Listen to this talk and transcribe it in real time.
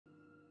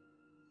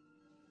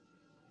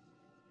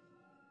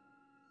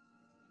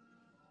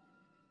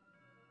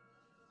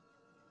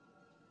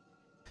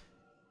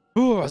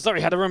Ooh, sorry,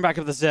 had to run back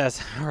up the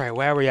stairs. Alright,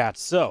 where are we at?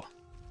 So,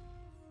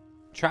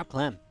 Trap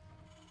Clem.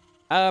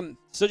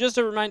 So just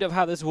a reminder of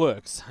how this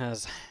works,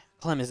 as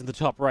Clem is in the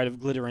top right of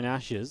Glitter and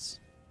Ashes,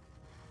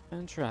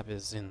 and Trap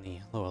is in the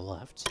lower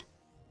left.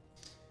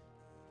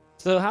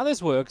 So how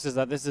this works is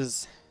that this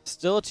is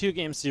still a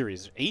 2-game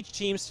series. Each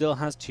team still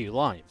has 2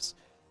 lives.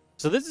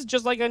 So this is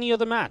just like any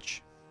other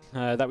match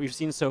that we've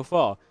seen so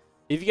far.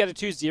 If you get a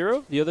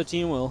 2-0, the other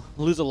team will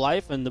lose a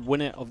life, and the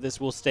winner of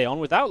this will stay on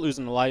without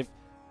losing a life.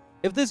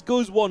 If this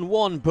goes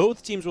 1-1,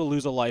 both teams will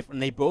lose a life,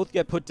 and they both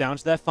get put down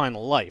to their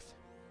final life.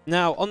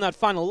 Now, on that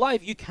final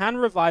life, you can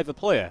revive a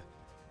player.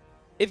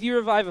 If you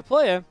revive a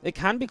player, it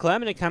can be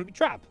Clem and it can be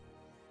Trap.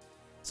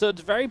 So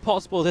it's very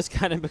possible this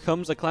kind of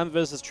becomes a Clem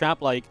versus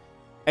Trap-like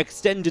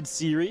extended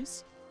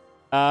series.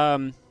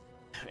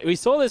 We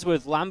saw this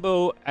with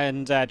Lambo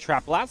and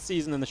Trap last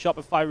season in the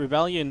Shopify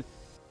Rebellion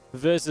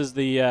versus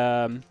the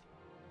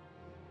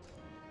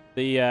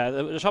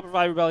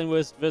Shopify Rebellion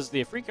versus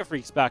the Afrika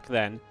Freecs back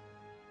then,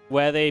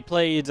 where they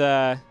played,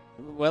 where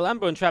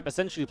Lambo and Trap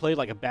essentially played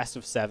like a best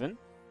of 7.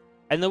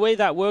 And the way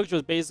that worked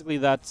was basically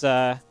that,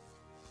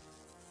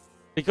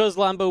 because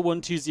Lambo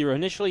won 2-0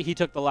 initially, he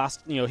took the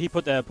last, he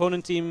put the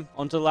opponent team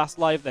onto the last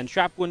life, then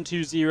Trap won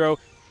 2-0,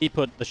 he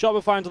put the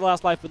Shopify onto the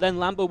last life, but then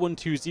Lambo won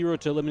 2-0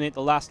 to eliminate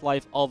the last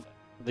life of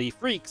the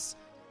Freaks,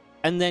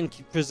 and then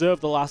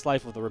preserve the last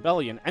life of the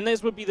Rebellion. And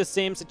this would be the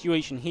same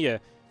situation here.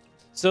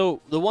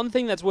 So the one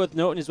thing that's worth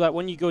noting is that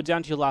when you go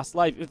down to your last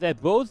life, if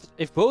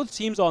both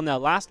teams are on their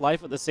last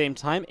life at the same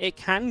time, it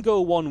can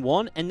go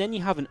 1-1, and then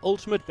you have an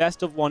ultimate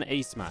best-of-1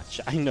 ace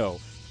match. I know.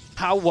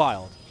 How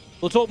wild.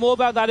 We'll talk more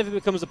about that if it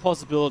becomes a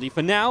possibility.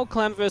 For now,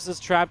 Clem versus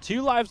Trap,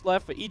 2 lives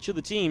left for each of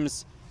the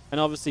teams, and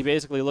obviously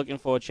basically looking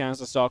for a chance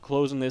to start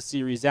closing this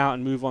series out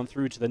and move on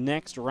through to the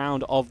next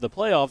round of the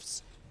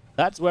playoffs.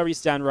 That's where we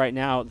stand right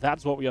now.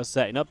 That's what we are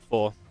setting up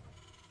for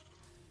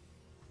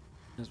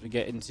as we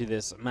get into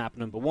this map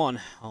number 1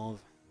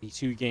 of the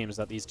 2 games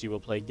that these two will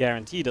play,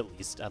 guaranteed at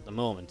least at the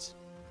moment.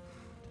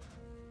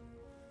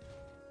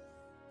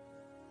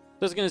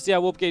 Just going to see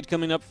our Warp Gate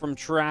coming up from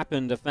Trap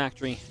and a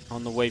factory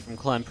on the way from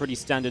Clem. Pretty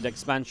standard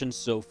expansion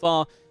so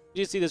far.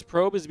 You see this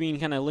probe has been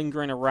kind of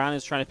lingering around,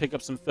 is trying to pick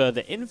up some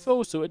further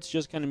info, so it's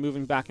just kind of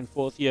moving back and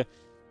forth here,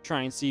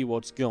 try and see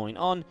what's going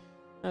on.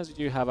 As we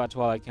do have our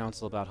Twilight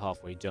Council about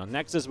halfway done.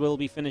 Nexus will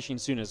be finishing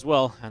soon as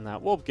well, and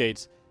that Warp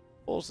Gate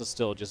also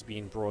still just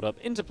being brought up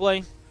into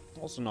play,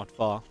 also not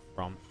far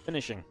from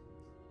finishing.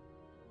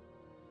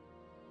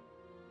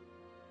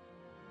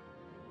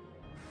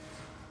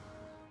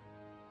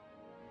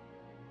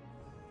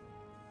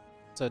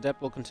 So Adept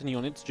will continue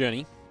on its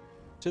journey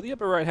to the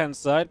upper right-hand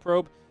side.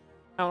 Probe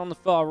out on the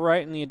far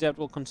right, and the Adept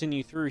will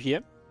continue through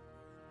here.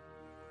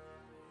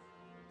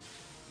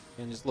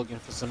 And just looking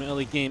for some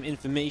early game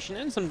information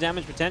and some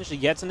damage potentially.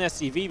 Gets an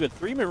SCV, but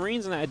 3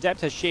 Marines and that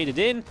Adept has shaded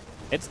in.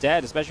 It's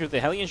dead, especially with the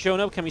Hellion showing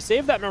up. Can we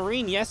save that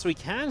Marine? Yes, we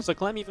can. So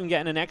Clem even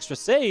getting an extra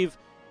save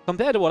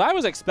compared to what I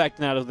was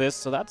expecting out of this.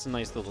 So that's a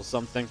nice little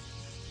something.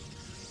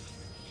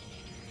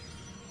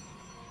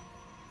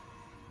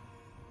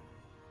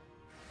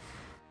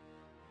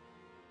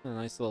 A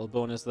nice little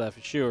bonus there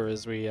for sure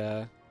as we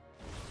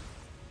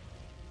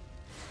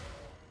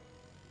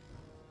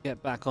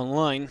get back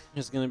online.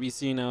 Just going to be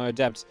seeing our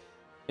Adept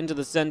into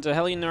the center.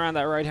 Hellion around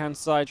that right-hand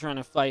side trying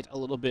to fight a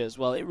little bit as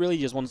well. It really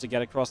just wants to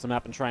get across the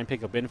map and try and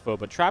pick up info,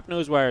 but Trap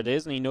knows where it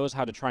is, and he knows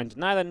how to try and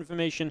deny that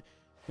information.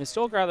 And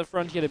Stalker out the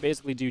front here to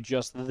basically do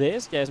just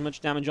this, get as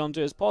much damage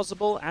onto it as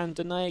possible, and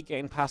deny it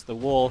getting past the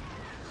wall.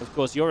 Of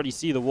course, you already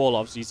see the wall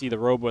off, so you see the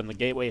Robo and the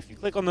Gateway if you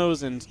click on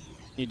those, and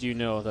you do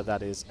know that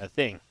that is a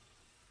thing.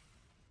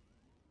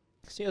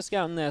 So your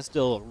scouting there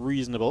still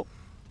reasonable.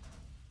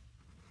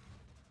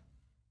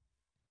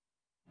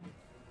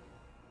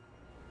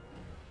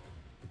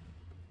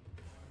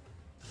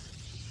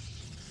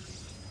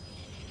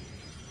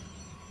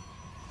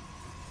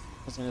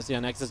 Just going to see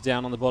our Nexus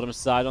down on the bottom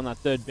side on that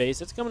 3rd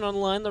base. It's coming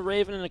online. The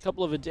Raven and a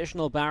couple of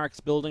additional barracks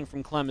building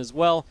from Clem as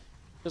well.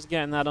 Just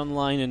getting that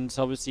online and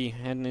obviously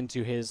heading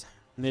into his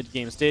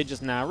mid-game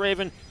stages now.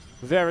 Raven,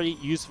 very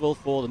useful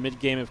for the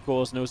mid-game, of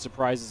course. No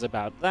surprises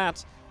about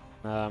that.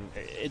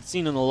 It's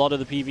seen in a lot of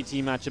the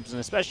PvT matchups, and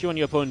especially when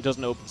your opponent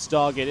doesn't open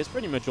Stargate, it's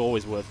pretty much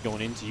always worth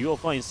going into. You'll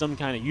find some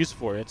kind of use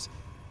for it.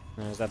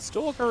 As that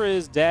Stalker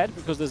is dead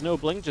because there's no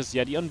blink just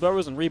yet. He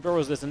unburrows and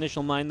reburrows this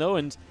initial mine though,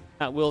 and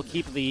that will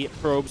keep the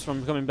probes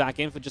from coming back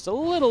in for just a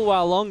little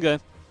while longer.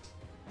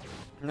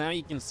 Now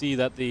you can see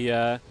that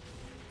the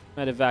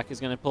medevac is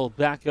going to pull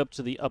back up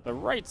to the upper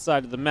right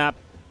side of the map,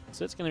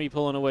 so it's going to be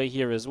pulling away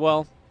here as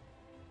well.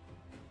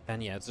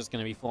 And yeah, it's just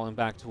going to be falling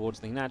back towards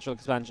the natural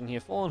expansion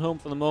here, falling home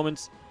for the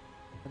moment,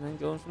 and then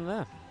going from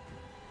there.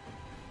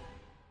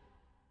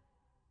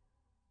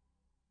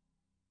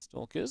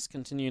 Stalkers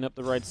continuing up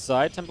the right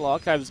side. Temple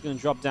Archive is going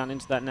to drop down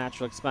into that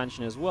natural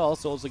expansion as well,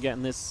 so also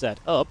getting this set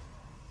up.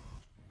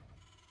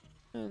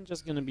 And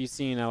just going to be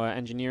seeing our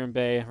engineering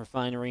bay,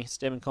 refinery,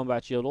 stem and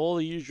combat shield, all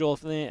the usual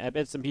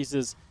bits and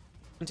pieces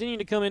continue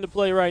to come into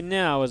play right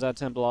now as our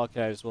Temple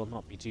Archives will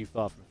not be too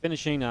far from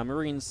finishing. Our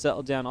Marines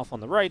settle down off on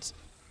the right.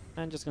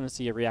 And just going to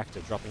see a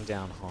reactor dropping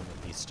down on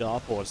the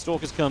starport.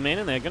 Stalkers come in,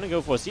 and they're going to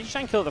go for a siege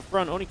tank kill at the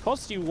front. Only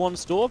costs you one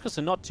stalker,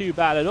 so not too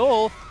bad at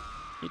all.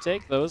 You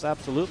take those,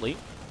 absolutely.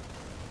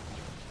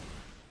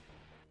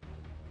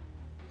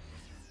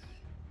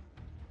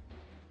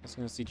 Just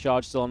going to see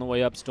Charge still on the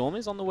way up. Storm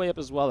is on the way up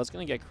as well. That's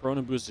going to get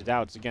Chrono boosted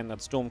out. So again,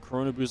 that Storm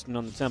Chrono boosting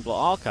on the Templar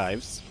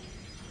Archives.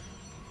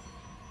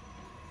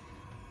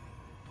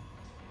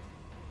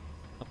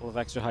 Couple of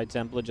extra High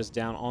Templar just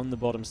down on the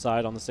bottom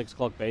side on the 6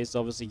 o'clock base.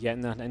 Obviously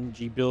getting that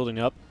energy building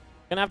up.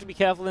 Gonna have to be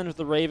careful then with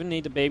the Raven.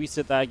 Need to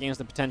babysit that against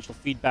the potential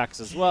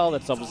feedbacks as well.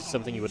 That's obviously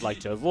something you would like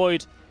to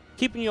avoid.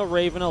 Keeping your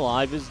Raven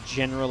alive is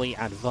generally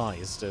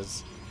advised,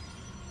 as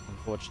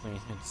unfortunately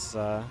it's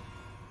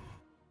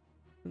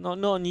not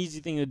an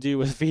easy thing to do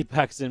with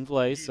feedbacks in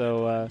play.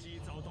 So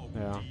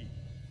yeah.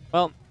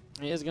 Well,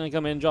 he is going to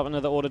come in and drop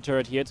another order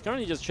turret here. It's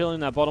currently just chilling in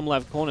that bottom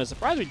left corner.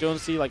 Surprised we don't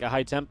see like a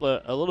High Templar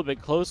a little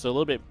bit closer, a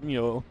little bit, you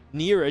know,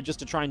 nearer just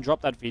to try and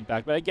drop that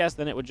feedback. But I guess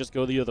then it would just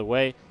go the other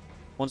way.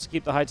 Wants to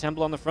keep the High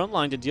Templar on the front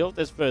line to deal with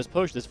this first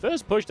push. This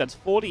first push, that's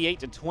 48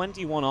 to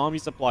 21 army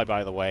supply,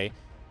 by the way.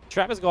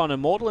 Trap has got an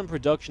Immortal in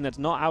production that's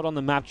not out on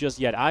the map just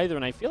yet either,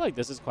 and I feel like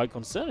this is quite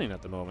concerning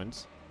at the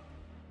moment.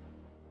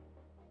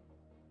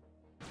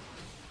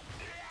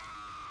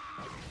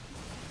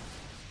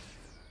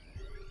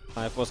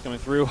 Fire Force coming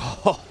through.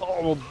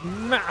 Oh,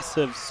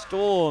 massive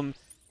storm.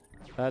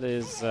 That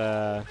is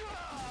a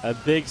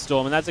big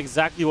storm, and that's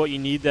exactly what you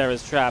need there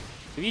as Trap.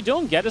 If you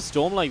don't get a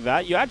storm like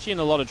that, you're actually in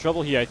a lot of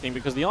trouble here, I think,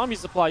 because the army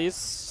supply is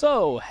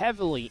so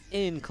heavily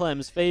in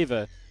Clem's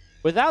favor.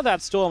 Without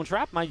that storm,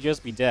 Trap might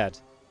just be dead,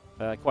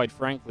 quite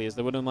frankly, as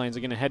the Widow Mines are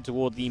going to head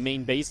toward the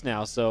main base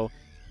now, so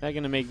they're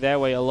going to make their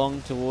way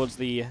along towards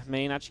the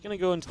main. Actually going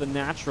to go into the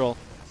natural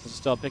to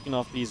start picking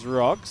off these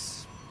rocks.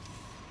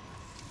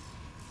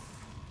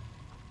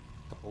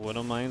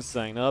 Widow Mines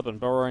setting up and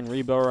burrowing,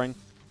 reburrowing.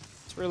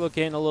 It's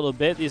relocating a little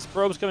bit. These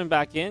probes coming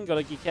back in. Got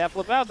to be careful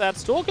about that.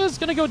 Stalker's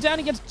going to go down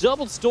and gets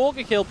double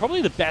Stalker kill.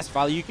 Probably the best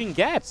value you can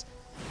get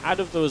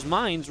out of those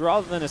mines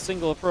rather than a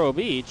single probe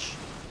each.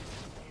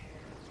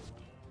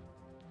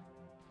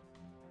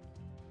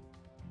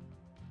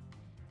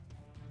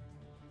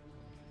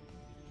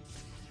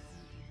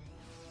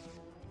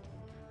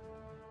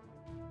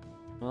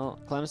 Well,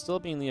 Clem still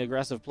being the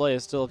aggressive player,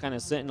 still kind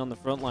of sitting on the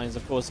front lines.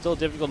 Of course, still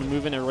difficult to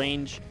move in a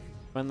range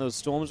when those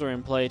storms are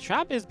in play.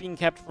 Trap is being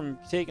kept from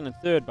taking a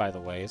third, by the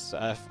way.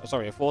 So,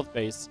 sorry, a fourth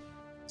base.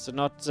 So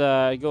not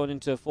going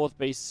into a fourth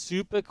base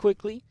super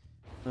quickly.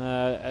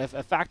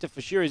 A factor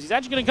for sure is he's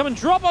actually going to come and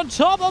drop on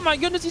top. Oh my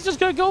goodness, he's just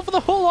going to go for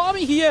the whole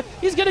army here.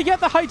 He's going to get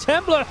the High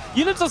Templar.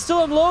 Units are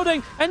still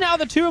unloading. And now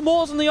the two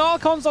Immortals and the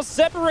Archons are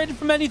separated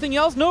from anything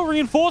else. No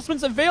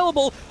reinforcements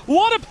available.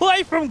 What a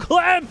play from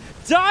Clem.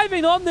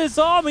 Diving on this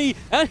army.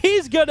 And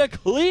he's going to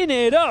clean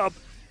it up.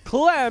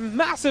 Clem,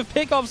 massive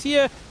pickoffs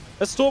here.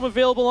 A storm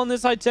available on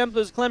this High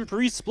Templar as Clem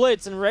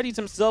pre-splits and readies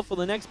himself for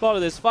the next part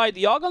of this fight.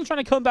 The Archon's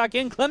trying to come back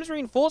in. Clem's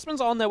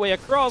reinforcements are on their way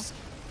across.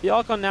 The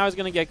Archon now is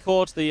going to get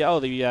caught.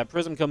 The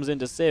Prism comes in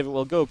to save it.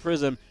 We'll go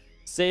Prism,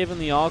 saving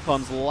the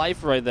Archon's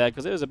life right there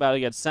because it was about to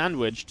get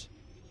sandwiched.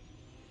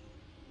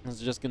 It's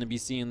just going to be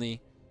seeing the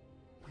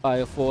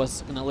Fire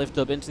Force going to lift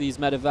up into these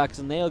medevacs,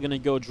 and they are going to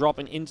go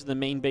dropping into the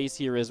main base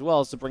here as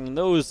well. So bringing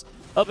those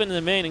up into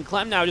the main, and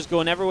Clem now just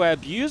going everywhere,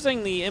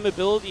 abusing the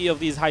immobility of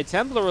these High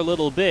Templar a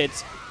little bit.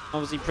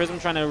 Obviously, Prism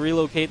trying to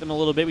relocate them a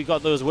little bit. We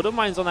got those Widow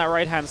Mines on that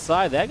right-hand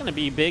side. They're going to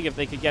be big if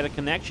they could get a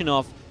connection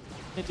off.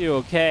 They do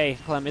okay.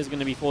 Clem is going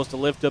to be forced to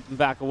lift up and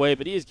back away,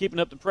 but he is keeping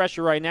up the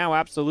pressure right now.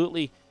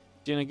 Absolutely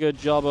doing a good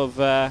job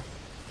of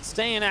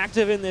staying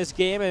active in this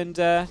game, and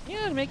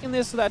yeah, making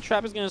this so that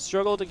Trap is going to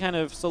struggle to kind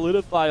of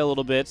solidify a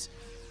little bit.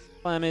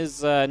 Clem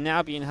is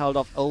now being held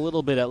off a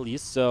little bit at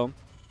least, so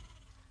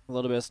a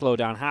little bit of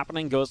slowdown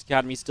happening. Ghost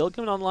Academy still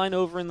coming online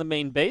over in the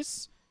main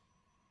base.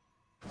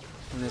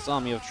 And this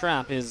army of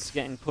Trap is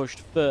getting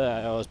pushed,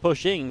 is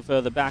pushing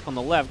further back on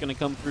the left. Going to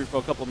come through for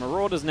a couple of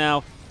Marauders now.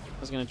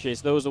 I was going to chase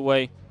those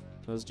away.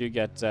 Those do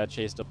get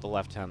chased up the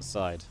left-hand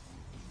side.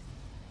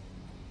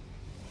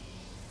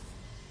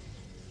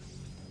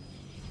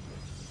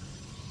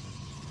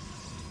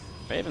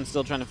 Raven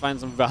still trying to find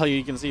some value.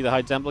 You can see the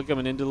High Templar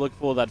coming in to look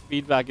for that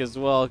feedback as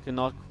well.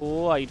 Cannot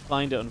quite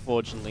find it,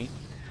 unfortunately.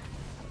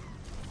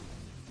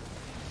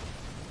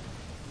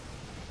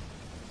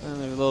 And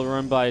a little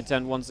run by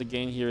attempt once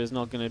again here is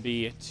not going to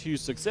be too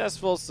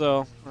successful,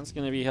 so that's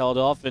going to be held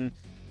off. And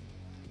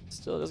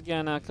still just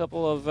getting a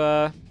couple of,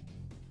 well,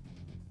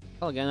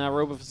 again, our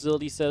robot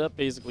facility set up.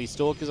 Basically,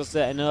 Stalkers are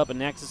setting up, a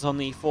Nexus on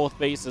the fourth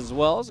base as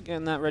well. So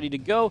getting that ready to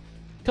go.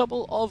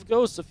 Couple of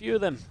Ghosts, a few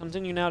of them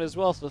continuing out as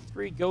well. So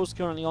 3 Ghosts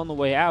currently on the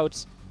way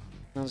out.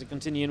 As we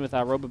continue in with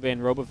our Robot Bay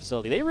and Robot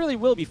facility. They really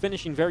will be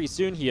finishing very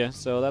soon here,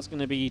 so that's going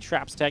to be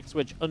Trap's tech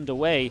switch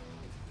underway.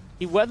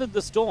 He weathered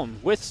the storm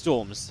with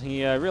storms.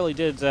 He really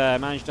did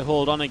manage to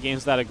hold on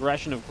against that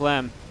aggression of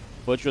Clem,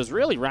 which was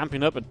really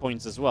ramping up at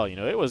points as well. You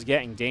know, it was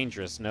getting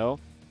dangerous, no?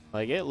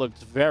 Like, it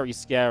looked very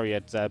scary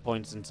at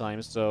points in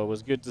time, so it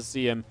was good to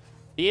see him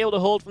be able to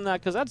hold from that,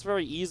 because that's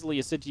very easily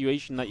a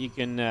situation that you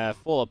can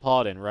fall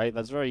apart in, right?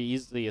 That's very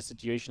easily a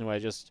situation where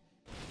it just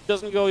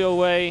doesn't go your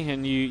way,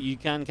 and you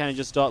can kind of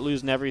just start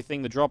losing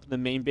everything. The drop in the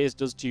main base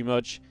does too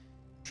much.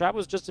 Trap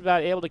was just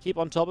about able to keep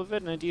on top of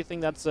it, and I do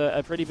think that's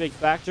a pretty big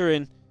factor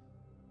in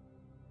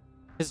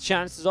his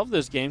chances of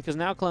this game, because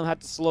now Clem had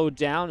to slow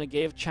down. It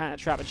gave Trap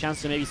a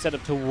chance to maybe set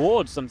up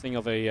towards something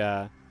of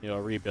a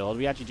rebuild.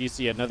 We actually do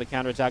see another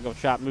counterattack of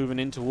Trap moving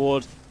in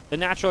towards the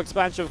natural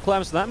expansion of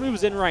Clem, so that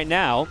moves in right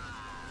now.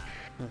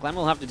 And Clem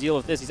will have to deal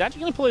with this. He's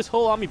actually going to pull his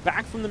whole army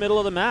back from the middle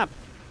of the map,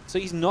 so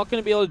he's not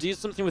going to be able to do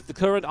something with the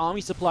current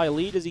army supply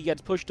lead as he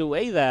gets pushed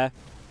away there.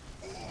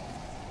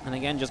 And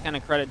again, just kind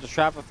of credit to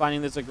Trap for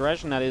finding this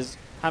aggression that is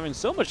having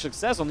so much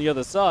success on the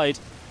other side.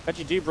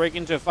 Actually do break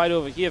into a fight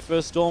over here.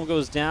 First Storm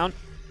goes down.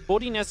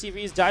 14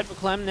 SCVs died for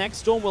Clem. Next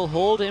Storm will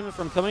hold him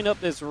from coming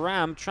up this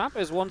ramp. Trap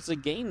is once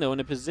again, though, in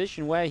a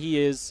position where he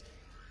is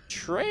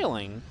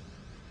trailing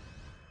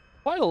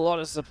quite a lot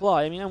of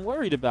supply. I mean, I'm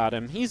worried about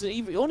him. He's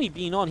only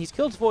been on. He's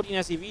killed 14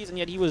 SCVs, and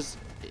yet is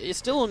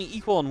still only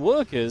equal on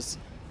workers.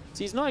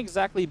 So he's not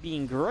exactly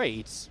being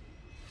great.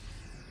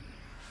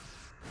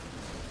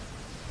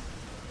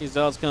 These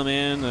Zealots come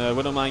in.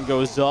 Widowmine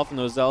goes off, and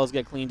those Zealots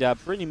get cleaned out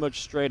pretty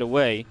much straight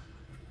away.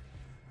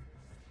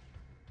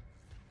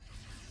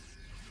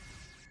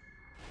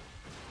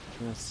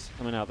 That's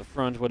coming out the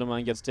front.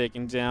 Widowmine gets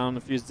taken down. A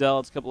few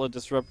Zealots, a couple of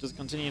Disruptors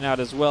continuing out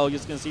as well. You're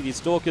just going to see these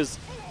Stalkers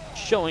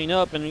showing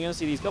up, and you're going to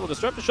see these couple of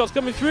Disruptor shots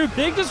coming through.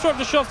 Big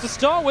Disruptor shots to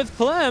start with.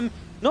 Clem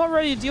not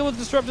ready to deal with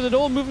Disruptors at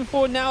all. Moving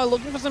forward now,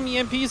 looking for some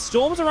EMPs.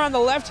 Storms around the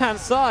left-hand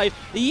side.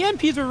 The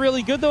EMPs were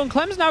really good, though, and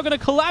Clem's now going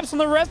to collapse on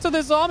the rest of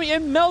this army.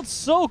 It melts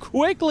so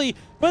quickly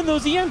when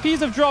those EMPs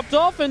have dropped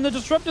off, and the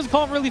Disruptors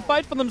can't really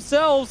fight for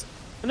themselves.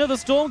 Another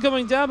Storm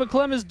coming down, but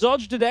Clem has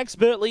dodged it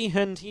expertly,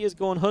 and he is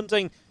going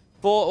hunting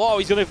for... Oh,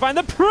 he's going to find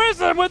the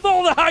Prism with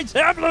all the High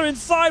Templar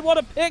inside. What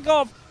a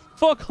pick-off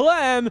for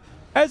Clem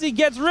as he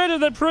gets rid of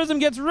the Prism,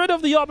 gets rid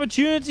of the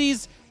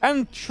opportunities,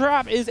 and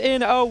Trap is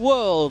in a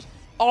world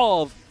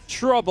of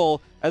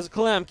trouble as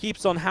Clem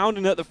keeps on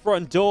hounding at the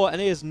front door and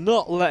is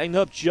not letting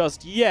up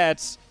just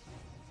yet.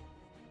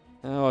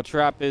 Oh,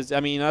 Trap is...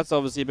 I mean, that's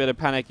obviously a bit of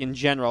panic in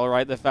general,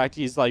 right? The fact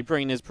he's, like,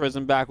 bringing his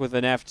Prism back with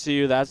an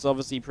F2, that's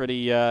obviously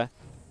pretty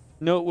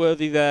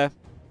noteworthy there.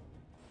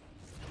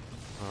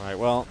 Alright,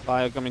 well,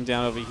 Bio coming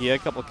down over here. A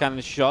couple of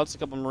cannon shots, a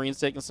couple of Marines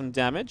taking some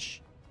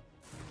damage.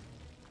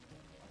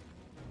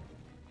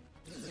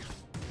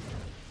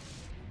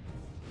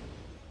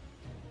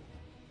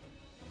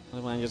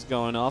 Another one just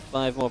going off.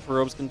 5 more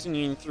probes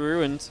continuing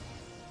through, and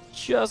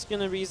just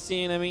going to be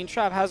seeing... I mean,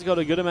 Trap has got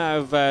a good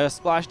amount of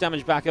splash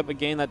damage back up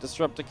again. That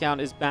Disruptor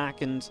count is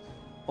back and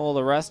all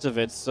the rest of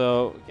it.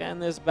 So, again,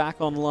 this back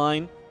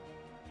online.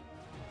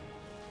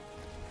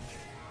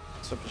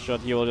 Disruptor shot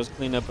here will just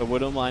clean up a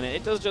Widowmine.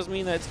 It does just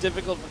mean that it's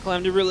difficult for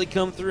Clem to really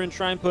come through and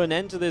try and put an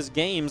end to this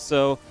game.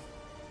 So,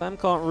 Clem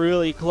can't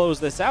really close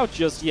this out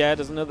just yet,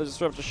 as another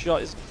Disruptor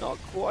shot is not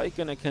quite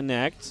going to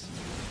connect.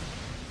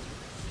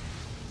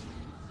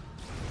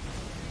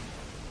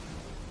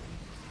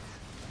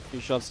 Few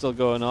shots still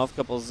going off.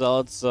 Couple of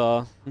Zealots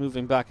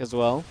moving back as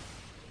well.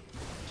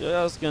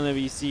 Just going to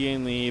be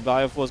seeing the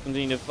Bioforce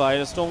continue to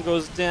fight. A Storm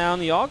goes down.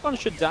 The Archon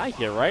should die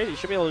here, right? He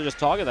should be able to just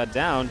target that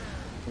down.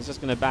 He's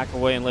just going to back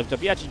away and lift up.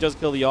 He actually does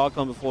kill the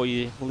Archon before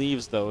he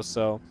leaves, though.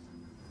 So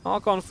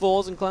Archon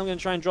falls, and Clem going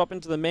to try and drop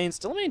into the main.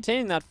 Still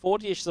maintaining that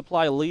 40-ish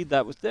supply lead.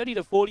 That with 30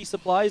 to 40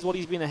 supplies, what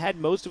he's been ahead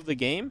most of the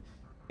game.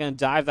 Going to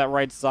dive that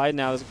right side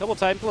now. There's a couple of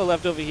Titantler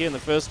left over here, and the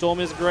first Storm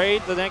is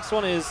great. The next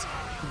one is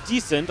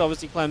decent.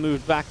 Obviously, Clem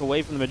moved back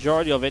away from the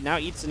majority of it. Now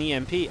eats an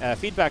EMP,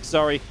 feedback,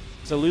 sorry.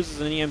 So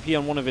loses an EMP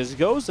on one of his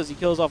ghosts as he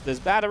kills off this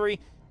battery.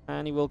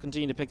 And he will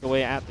continue to pick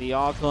away at the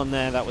Archon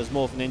there. That was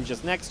morphing in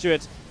just next to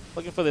it.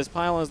 Looking for this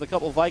pylon as the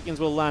couple of Vikings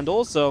will land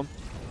also.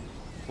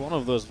 One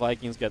of those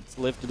Vikings gets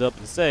lifted up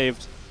and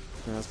saved.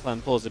 And as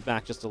Clem pulls it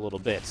back just a little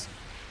bit.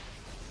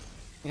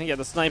 You can get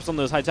the snipes on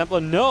those High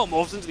Templar. No,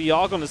 morphs into the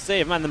Archon to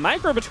save. Man, the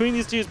micro between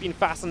these two has been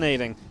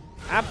fascinating.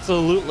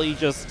 Absolutely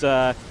just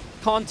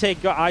can't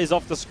take your eyes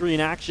off the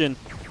screen action.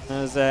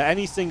 As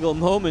any single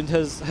moment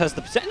has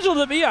the potential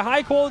to be a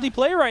high-quality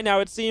play right now,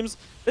 it seems.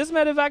 This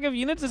medevac of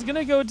units is going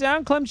to go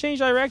down. Clem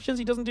changed directions.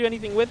 He doesn't do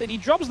anything with it. He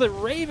drops the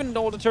Raven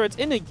order turrets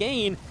in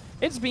again.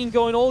 It's been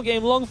going all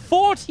game long.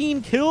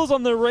 14 kills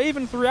on the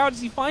Raven throughout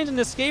as he finds an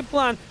escape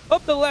plan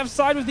up the left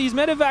side with these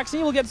medevacs. And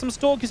he will get some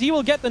Stalkers. He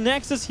will get the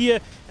Nexus here.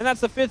 And that's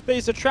the 5th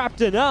base of Trap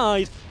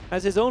denied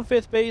as his own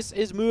 5th base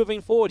is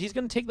moving forward. He's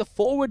going to take the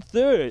forward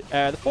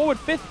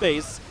 5th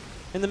base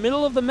in the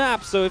middle of the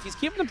map. So if he's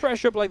keeping the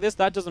pressure up like this,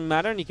 that doesn't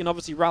matter. And he can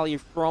obviously rally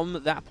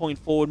from that point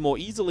forward more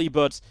easily.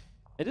 But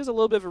it is a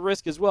little bit of a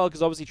risk as well,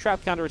 because obviously Trap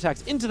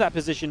counterattacks into that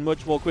position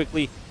much more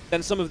quickly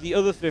than some of the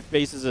other 5th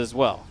bases as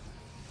well.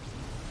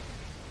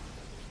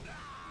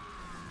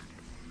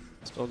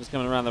 Stalker's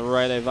coming around the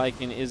right. A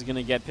Viking is going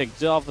to get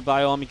picked off. The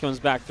Bio Army comes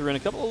back through, and a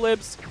couple of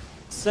Libs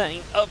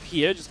setting up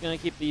here. Just going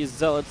to keep these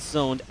Zealots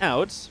zoned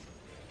out.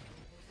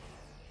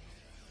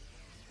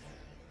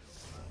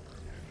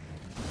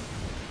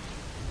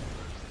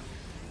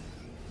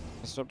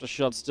 Disruptor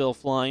shot still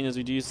flying as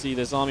we do see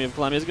this army of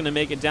Clem is going to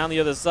make it down the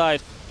other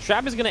side.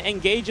 Trap is going to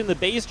engage in the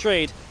base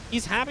trade.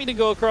 He's happy to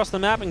go across the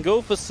map and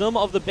go for some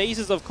of the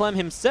bases of Clem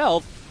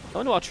himself. I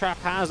don't know what Trap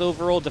has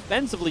overall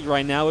defensively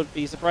right now. Would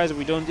be surprised if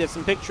we don't get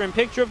some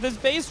picture-in-picture of this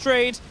base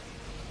trade.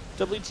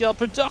 WTL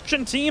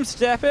production team,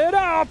 step it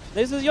up!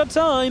 This is your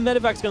time.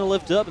 Medevac's going to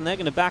lift up and they're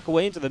going to back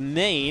away into the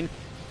main.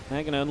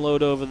 They're going to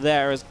unload over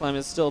there as Clem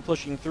is still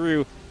pushing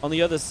through on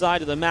the other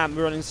side of the map,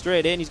 running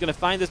straight in. He's going to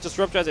find this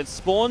Disruptor as it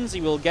spawns.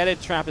 He will get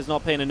it. Trap is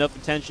not paying enough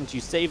attention to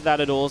save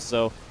that at all,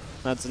 so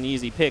that's an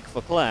easy pick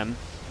for Clem.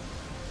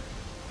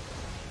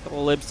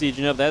 Couple lib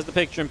sieging up. There's the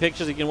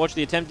picture-in-pictures. You can watch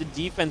the attempted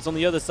defense on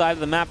the other side of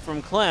the map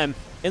from Clem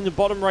in the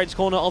bottom right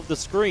corner of the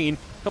screen.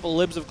 Couple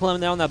libs of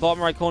Clem there on that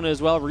bottom right corner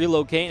as well,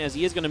 relocating as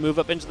he is going to move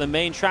up into the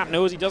main. Trap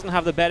knows he doesn't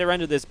have the better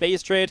end of this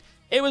base trade.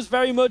 It was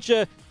very much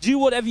a do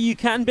whatever you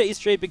can base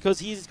trade because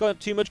he's got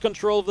too much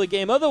control of the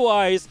game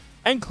otherwise.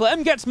 And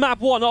Clem gets map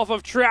 1 off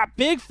of Trap.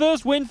 Big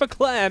first win for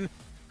Clem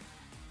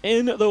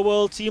in the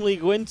World Team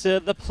League Winter,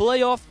 the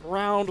playoff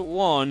round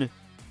 1.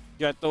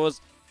 Get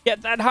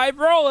that hype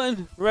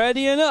rolling,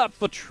 ready and up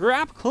for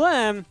Trap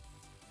Clem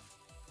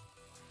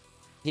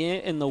here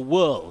in the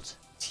World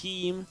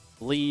Team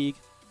League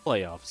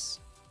playoffs.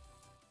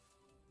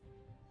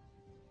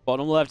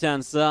 Bottom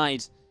left-hand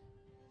side.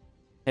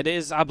 It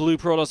is our Blue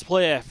Protoss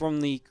player from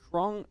the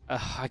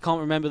I can't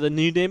remember the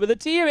new name of the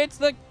team. It's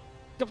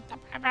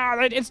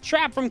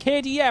Trap from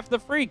KDF, the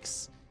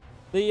Freaks.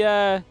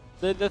 The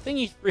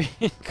thingy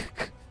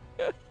freak.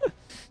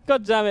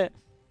 God damn it.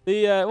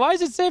 Why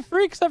does it say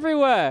Freaks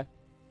everywhere?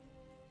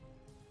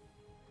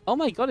 Oh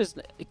my god, it's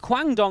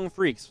Kwangdong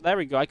Freecs. There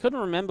we go. I couldn't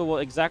remember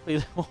what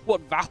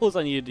vowels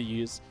I needed to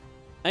use.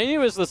 I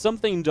knew it was the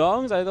something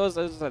dongs. I thought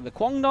it was like the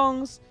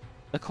Kwangdongs.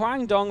 The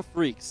Kwangdong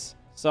Freecs.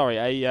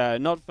 Sorry,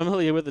 I'm not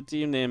familiar with the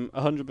team name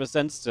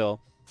 100% still.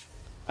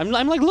 I'm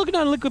like looking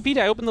on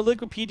Wikipedia. I open the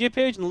Wikipedia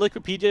page, and the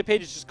Wikipedia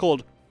page is just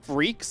called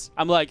Freaks.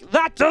 I'm like,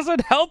 that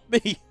doesn't help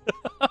me.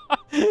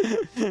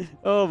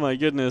 Oh my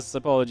goodness.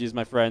 Apologies,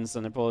 my friends,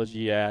 and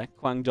apology,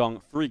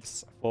 Kwangdong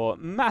Freecs, for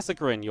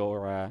massacring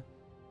your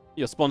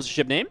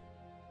sponsorship name.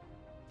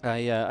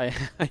 I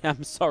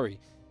am sorry.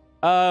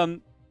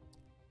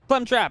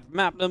 Clem Trap,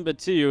 map number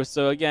 2.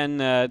 So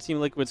again, Team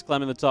Liquid's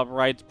Clem in the top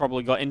right.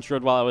 Probably got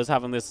introed while I was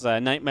having this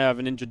nightmare of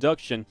an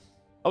introduction.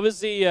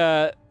 Obviously,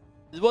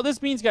 what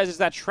this means, guys, is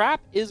that Trap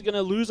is going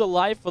to lose a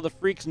life for the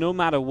Freaks no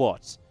matter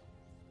what.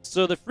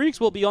 So the Freaks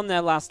will be on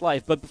their last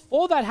life. But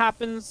before that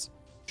happens,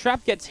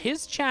 Trap gets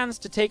his chance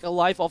to take a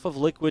life off of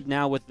Liquid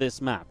now with this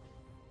map.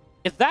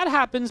 If that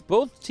happens,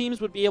 both teams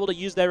would be able to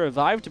use their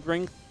revive to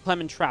bring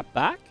Clem and Trap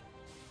back.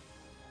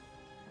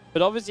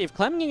 But obviously, if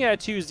Clem can get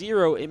a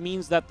 2-0, it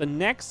means that the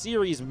next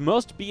series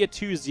must be a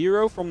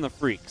 2-0 from the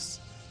Freaks.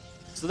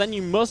 So then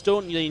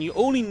you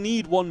only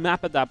need one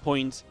map at that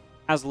point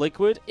as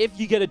Liquid if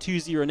you get a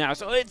 2-0 now.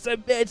 So it's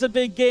a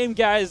big game,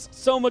 guys.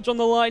 So much on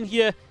the line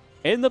here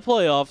in the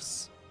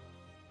playoffs.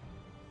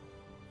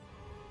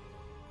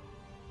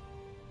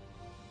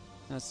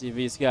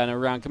 SCV scanning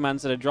around. Command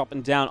Center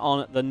dropping down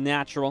on the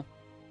natural.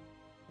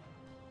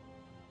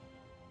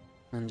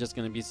 I'm just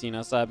going to be seeing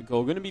our Cyber Core.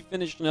 We're going to be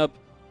finishing up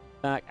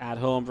back at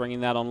home,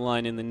 bringing that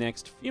online in the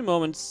next few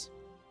moments.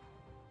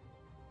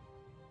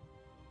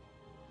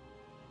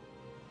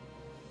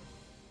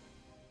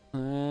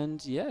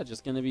 And yeah,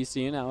 just going to be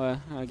seeing our,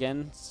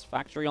 again,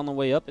 factory on the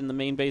way up in the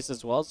main base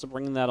as well, so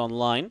bringing that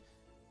online.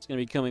 It's going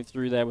to be coming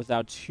through there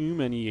without too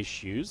many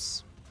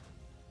issues.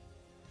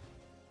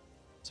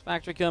 So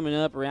factory coming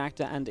up,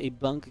 reactor and a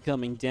bunker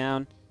coming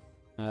down.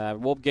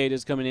 Warp gate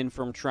is coming in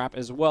from Trap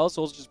as well,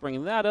 so it's just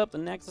bringing that up. The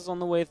Nexus on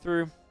the way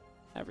through.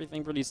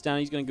 Everything pretty standard.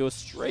 He's going to go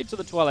straight to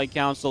the Twilight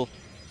Council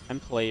and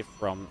play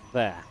from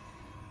there.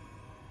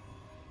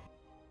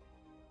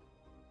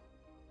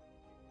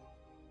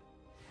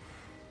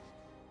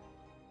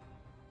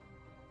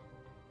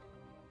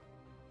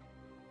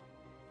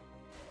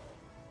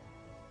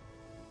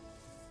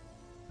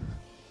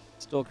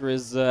 Stalker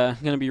is going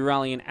to be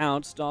rallying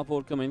out.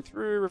 Starport coming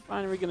through.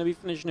 Refinery going to be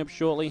finishing up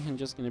shortly. And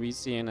just going to be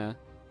seeing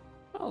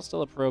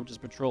still a probe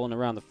just patrolling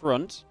around the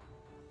front.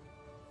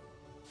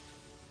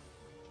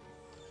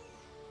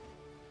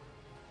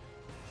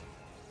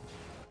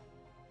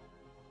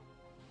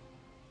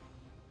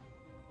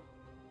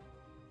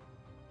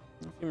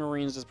 A few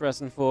Marines just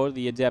pressing forward.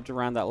 The Adept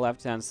around that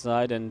left-hand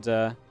side. And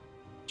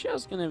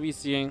just going to be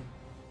seeing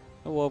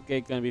the Warp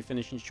Gate going to be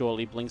finishing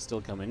shortly. Blink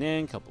still coming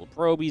in. Couple of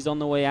probies on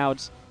the way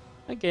out.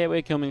 A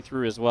gateway coming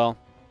through as well.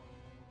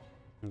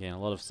 Again, a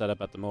lot of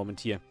setup at the moment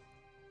here.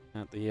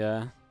 At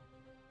the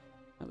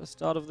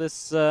start of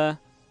this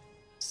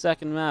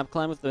second map,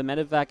 Clem with the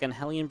Medevac and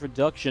Hellion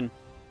production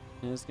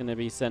is going to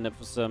be setting up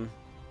for some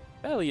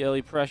fairly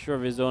early pressure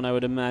of his own, I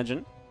would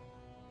imagine.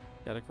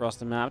 Get across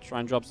the map, try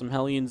and drop some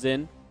Hellions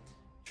in.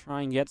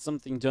 Try and get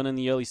something done in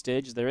the early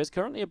stages. There is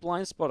currently a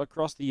blind spot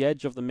across the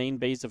edge of the main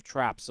base of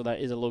Trap, so that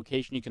is a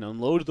location you can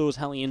unload those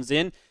Hellions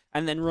in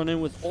and then run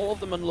in with all of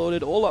them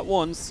unloaded all at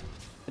once.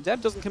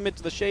 Adept doesn't commit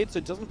to the shade, so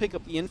it doesn't pick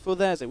up the info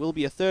there, as it will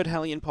be a third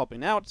Hellion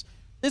popping out.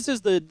 This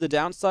is the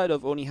downside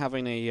of only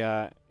having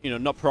a,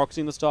 not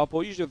proxying the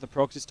starport. Usually with the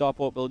proxy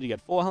starport build, you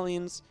get 4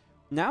 Hellions.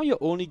 Now you're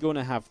only going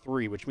to have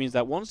 3, which means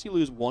that once you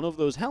lose one of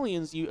those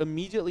Hellions, you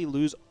immediately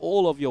lose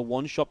all of your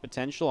one-shot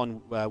potential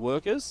on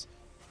workers.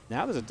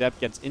 Now this Adept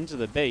gets into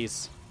the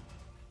base.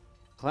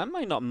 Clem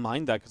might not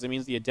mind that, because it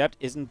means the Adept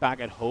isn't back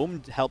at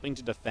home helping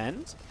to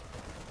defend.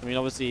 I mean,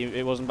 obviously,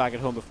 it wasn't back at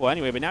home before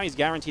anyway, but now he's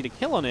guaranteed a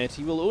kill on it.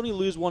 He will only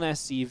lose 1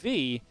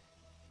 SCV.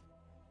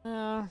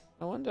 I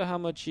wonder how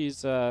much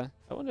he's... I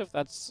wonder if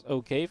that's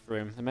okay for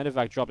him. The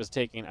medevac drop is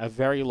taking a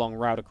very long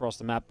route across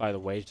the map, by the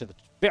way, to the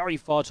very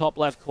far top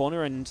left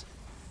corner, and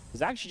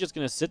he's actually just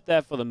going to sit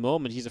there for the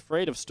moment. He's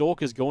afraid of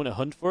Stalkers going to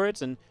hunt for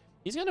it, and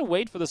he's going to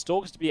wait for the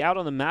Stalkers to be out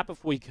on the map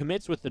before he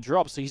commits with the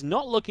drop, so he's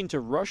not looking to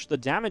rush the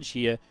damage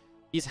here.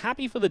 He's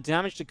happy for the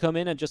damage to come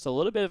in at just a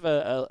little bit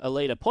of a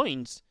later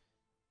point.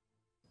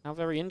 How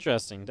very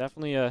interesting.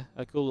 Definitely a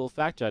cool little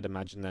factor, I'd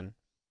imagine, then.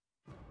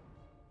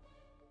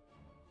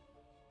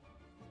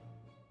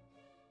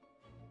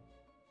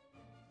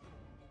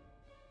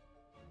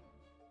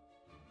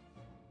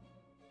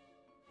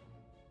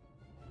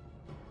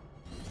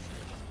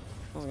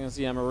 I was going to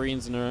see our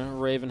Marines and a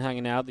Raven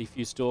hanging out. The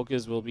few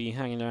Stalkers will be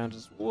hanging around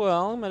as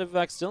well.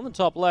 Medevac still in the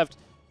top left.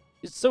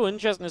 It's so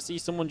interesting to see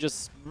someone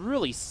just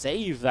really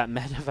save that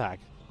medevac,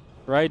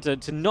 right?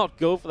 To not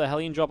go for the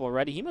Hellion drop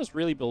already. He must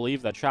really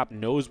believe that Trap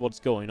knows what's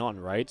going on,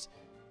 right?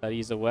 That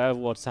he's aware of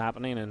what's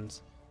happening, and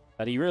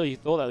that he really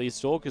thought that these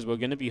Stalkers were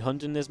going to be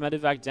hunting this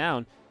medevac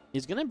down.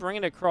 He's going to bring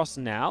it across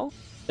now.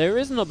 There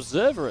is an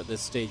observer at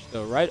this stage,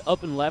 though, right?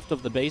 Up and left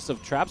of the base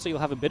of Trap, so you'll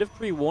have a bit of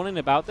pre-warning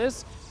about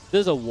this.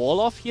 There's a wall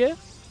off here.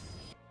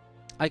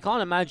 I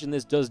can't imagine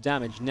this does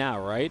damage now,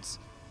 right?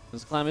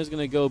 This Clem is going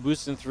to go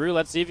boosting through.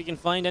 Let's see if he can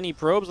find any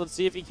probes. Let's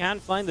see if he can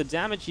find the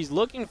damage he's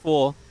looking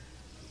for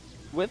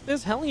with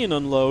this Hellion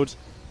unload.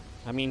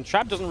 I mean,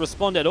 Trap doesn't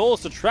respond at all,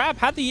 so Trap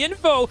had the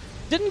info.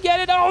 Didn't get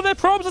it. Oh, their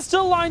probes are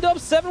still lined up.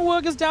 7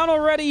 workers down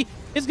already.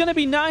 It's going to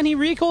be 9. He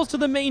recalls to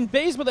the main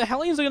base, but the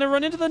Hellions are going to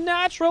run into the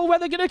natural, where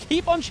they're going to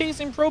keep on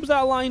chasing probes that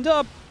are lined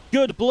up.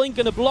 Good blink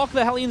and a block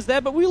the Hellions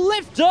there, but we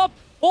lift up.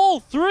 All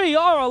 3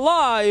 are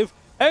alive.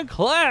 And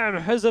Clem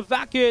has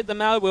evacuated them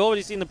out. We've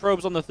already seen the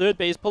probes on the 3rd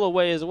base pull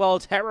away as well.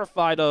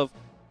 Terrified of,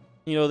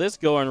 this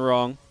going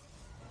wrong.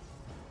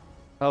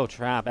 Oh,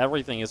 Trap.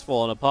 Everything is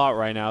falling apart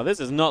right now. This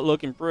is not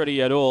looking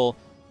pretty at all.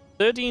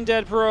 13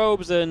 dead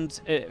probes,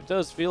 and it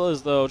does feel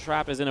as though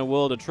Trap is in a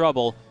world of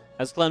trouble,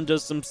 as Clem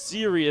does some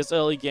serious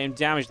early game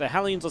damage. The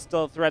Hellions are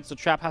still a threat, so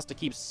Trap has to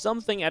keep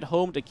something at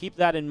home to keep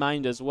that in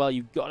mind as well.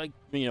 You've got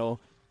to,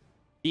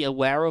 be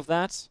aware of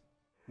that.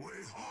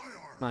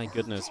 My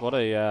goodness, what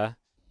a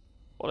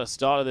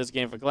start of this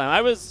game for Clem.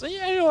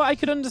 I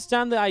could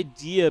understand the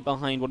idea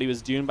behind what he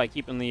was doing by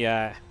keeping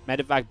the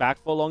medevac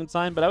back for a long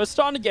time, but I was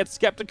starting to get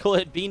skeptical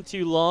it being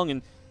too long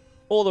and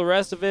all the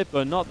rest of it,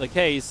 but not the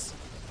case.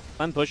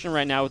 Clem pushing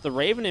right now with the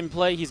Raven in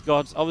play. He's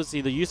got,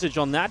 obviously, the usage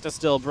on that to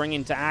still bring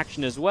into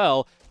action as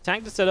well.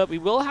 Tank to set up. We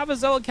will have a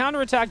Zealot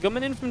counterattack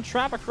coming in from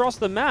Trap across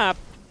the map.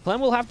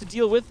 Clem will have to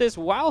deal with this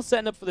while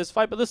setting up for this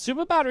fight, but the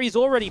super battery's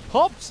already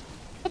popped.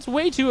 That's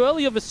way too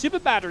early of a super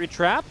battery,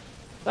 Trap.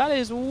 That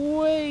is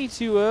way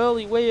too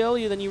early, way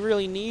earlier than you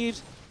really need.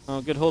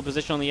 Oh, good hold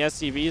position on the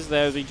SCVs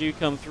there as we do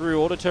come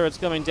through. Auto turrets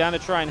coming down to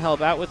try and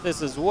help out with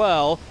this as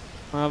well.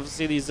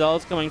 Obviously, these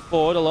Zealots coming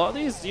forward. A lot of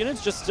these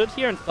units just stood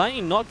here and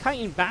fighting, not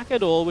kiting back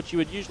at all, which you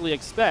would usually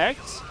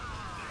expect.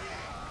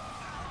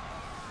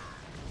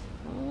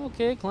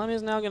 Okay, Clem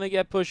is now going to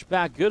get pushed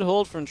back. Good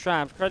hold from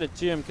Trap. Credit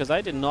to him, because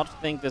I did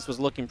not think this was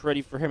looking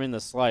pretty for him in the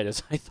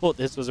slightest. I thought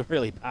this was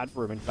really bad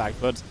for him, in fact,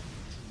 but...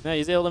 yeah,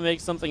 he's able to make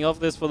something of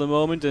this for the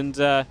moment, and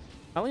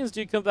Hellions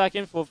do come back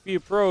in for a few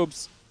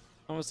probes.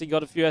 Obviously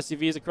got a few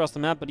SCVs across the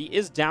map, but he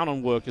is down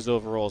on workers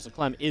overall, so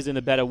Clem is in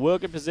a better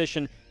worker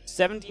position.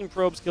 17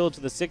 probes killed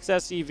to the 6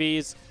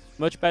 SCVs.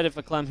 Much better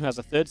for Clem, who has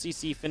a 3rd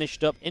CC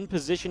finished up, in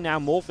position now,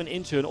 morphing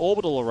into an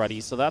orbital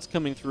already, so that's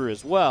coming through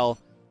as well.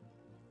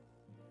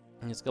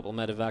 And these couple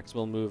medevacs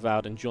will move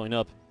out and join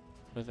up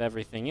with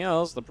everything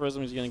else. The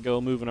Prism is going to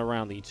go moving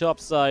around the top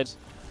side.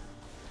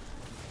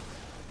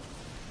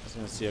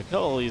 Going to see a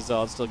couple of these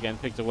Zealots still getting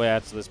picked away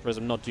at, so this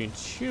Prism not doing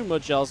too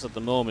much else at the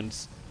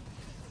moment.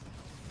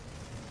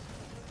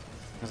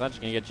 He's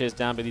actually going to get chased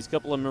down by these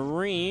couple of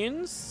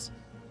Marines.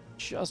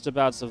 Just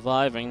about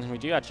surviving. We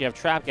do actually have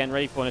Trap getting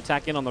ready for an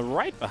attack in on the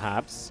right,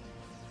 perhaps.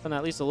 And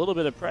at least a little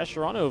bit of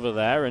pressure on over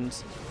there, and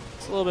it's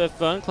a little bit of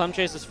fun. Clem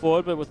chases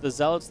forward, but with the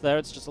Zealots there,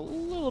 it's just a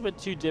little bit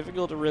too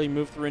difficult to really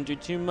move through and do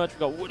too much. We've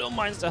got Widow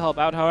Mines to help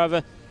out,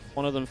 however.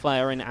 One of them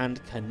firing and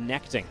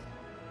connecting.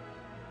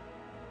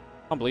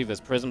 I can't believe this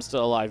Prism's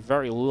still alive.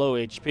 Very low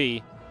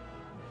HP.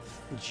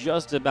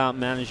 Just about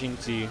managing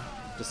to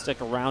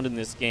stick around in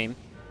this game.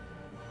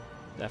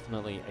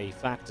 Definitely a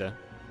factor.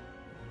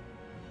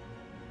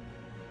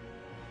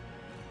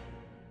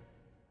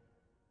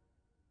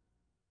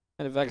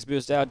 Medevacs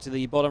boost out to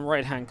the bottom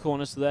right-hand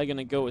corner, so they're going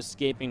to go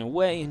escaping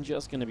away and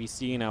just going to be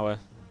seeing our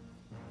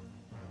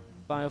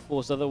Fire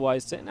Force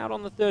otherwise sitting out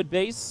on the 3rd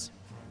base.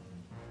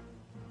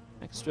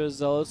 Extra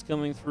zealots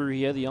coming through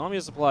here. The army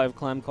supply of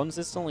Clem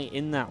consistently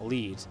in that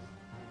lead.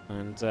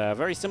 And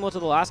very similar to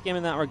the last game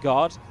in that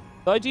regard.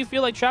 Though I do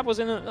feel like Trap was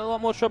in a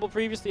lot more trouble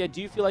previously. I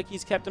do feel like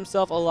he's kept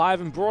himself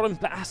alive and brought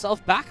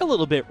himself back a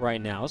little bit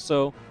right now.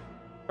 So,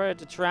 credit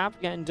to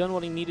Trap, getting done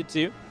what he needed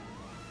to.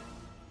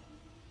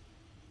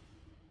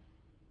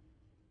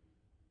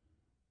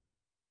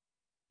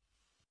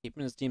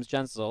 Keeping his team's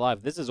chances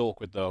alive. This is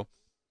awkward, though.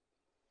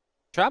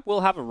 Trap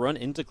will have a run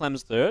into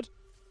Clem's third.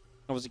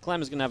 Obviously,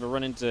 Clem is going to have a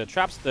run into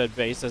Trap's third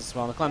base as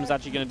well. Clem's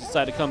actually going to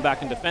decide to come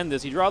back and defend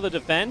this. He'd rather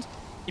defend.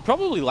 He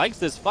probably likes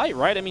this fight,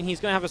 right? I mean, he's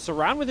going to have a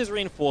surround with his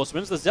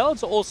reinforcements. The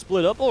Zealots are all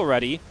split up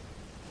already.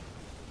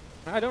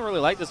 I don't really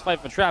like this fight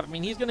for Trap. I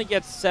mean, he's going to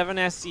get 7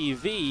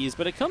 SCVs,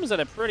 but it comes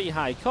at a pretty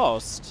high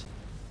cost.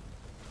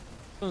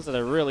 It comes at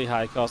a really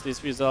high cost. These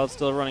few Zealots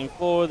still running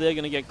forward. They're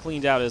going to get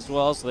cleaned out as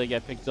well, so they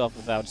get picked off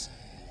without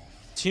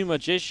too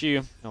much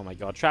issue. Oh my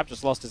god, Trap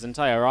just lost his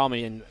entire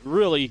army and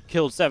really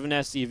killed 7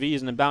 SCVs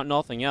and about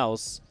nothing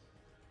else.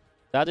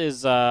 That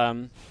is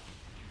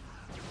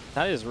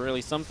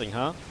really something,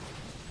 huh?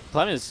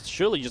 Clem is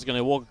surely just going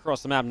to walk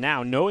across the map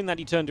now, knowing that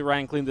he turned around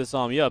and cleaned this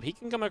army up. He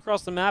can come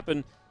across the map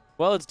and,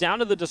 well, it's down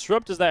to the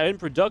Disruptors that are in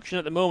production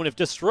at the moment. If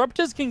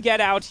Disruptors can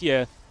get out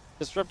here,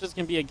 Disruptors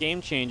can be a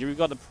game changer. We've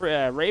got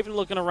the Raven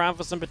looking around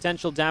for some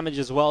potential damage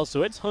as well,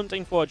 so it's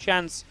hunting for a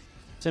chance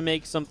to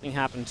make something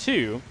happen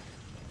too.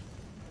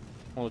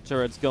 All the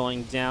turrets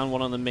going down,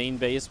 one on the main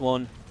base,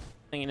 one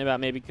thinking about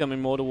maybe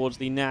coming more towards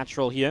the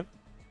natural here.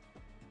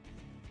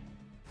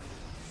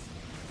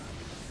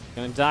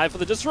 Going to dive for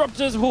the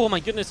Disruptors. Oh my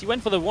goodness, he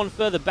went for the one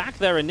further back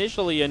there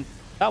initially, and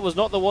that was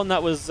not the one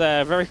that was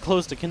very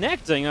close to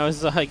connecting. I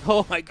was like,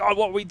 oh my god,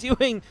 what are we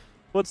doing?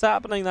 What's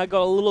happening? That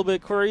got a little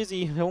bit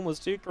crazy,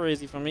 almost too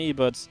crazy for me,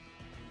 but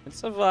it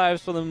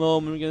survives for the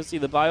moment. We're going to see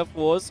the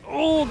Bioforce.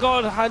 Oh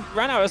god,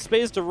 ran out of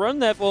space to run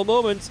there for a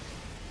moment.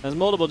 There's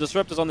multiple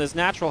Disruptors on this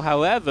natural,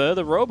 however,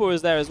 the Robo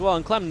is there as well,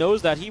 and Clem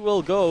knows that. He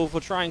will go for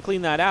try and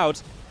clean that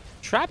out.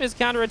 Trap is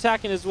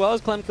counter-attacking as well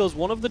as Clem kills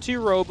one of the 2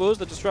 Robos.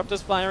 The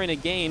Disruptor's firing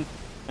again,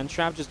 and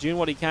Trap just doing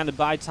what he can to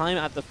buy time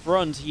at the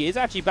front. He is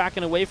actually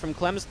backing away from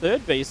Clem's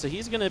third base, so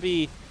he's going to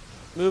be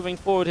moving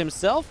forward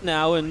himself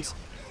now and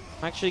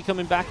actually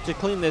coming back to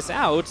clean this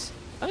out.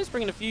 And he's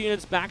bringing a few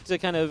units back to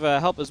kind of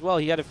help as well.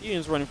 He had a few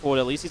units running forward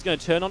at least. He's going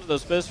to turn onto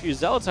those first few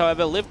Zealots,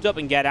 however, lift up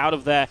and get out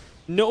of there.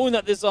 Knowing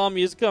that this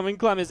army is coming,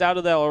 Clem is out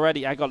of there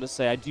already. I got to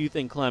say, I do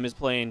think Clem is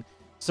playing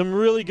some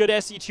really good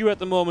SE2 at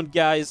the moment,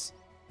 guys.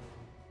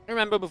 I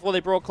remember before they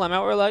brought Clem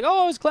out, we were like,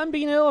 oh, is Clem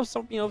being ill?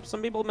 Some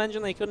people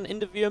mentioned they couldn't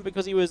interview him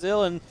because he was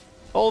ill, and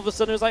all of a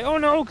sudden it was like, oh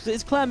no,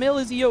 is Clem ill?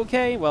 Is he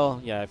okay?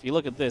 Well, yeah, if you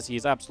look at this,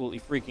 he's absolutely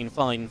freaking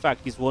fine. In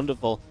fact, he's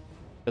wonderful,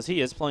 because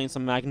he is playing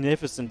some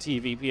magnificent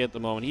TVP at the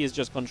moment. He has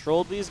just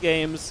controlled these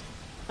games,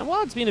 and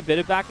while it's been a bit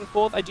of back and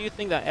forth, I do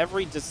think that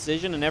every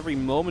decision and every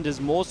moment has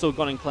more so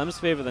gone in Clem's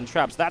favor than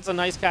Trap's. That's a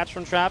nice catch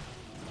from Trap.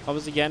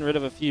 Obviously, getting rid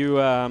of a few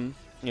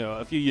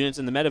units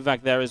in the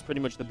medevac there is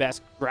pretty much the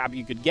best grab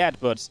you could get,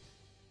 but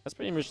that's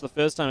pretty much the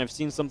first time I've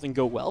seen something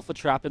go well for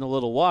Trap in a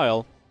little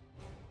while.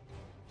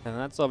 And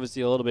that's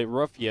obviously a little bit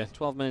rough here.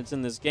 12 minutes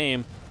in this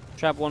game.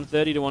 Trap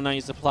 130 to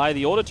 190 supply.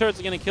 The auto turrets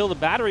are going to kill the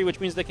battery,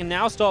 which means they can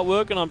now start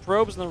working on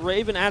probes, and the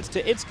Raven adds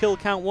to its kill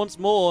count once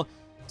more.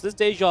 Is this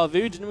deja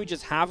vu? Didn't we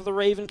just have the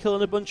Raven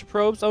killing a bunch of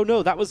probes? Oh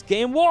no, that was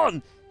game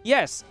 1!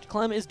 Yes,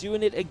 Clem is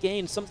doing it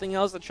again. Something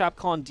else that Trap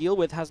can't deal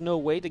with, has no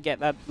way to get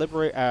that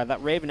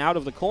Raven out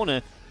of the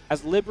corner,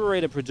 as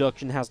Liberator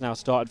production has now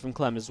started from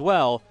Clem as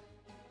well.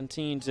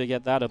 Continue to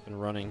get that up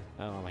and running.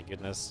 Oh my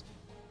goodness.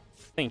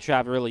 I think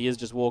Trap really is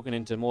just walking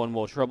into more and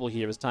more trouble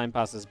here as time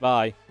passes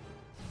by.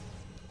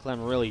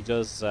 Clem really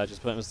does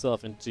just put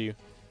himself into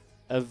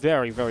a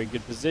very, very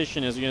good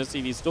position, as you're going to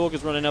see these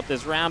Stalkers running up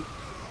this ramp.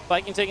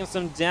 Viking taking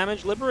some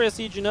damage. Liberator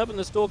sieging up, and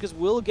the Stalkers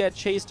will get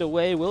chased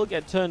away, will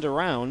get turned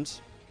around.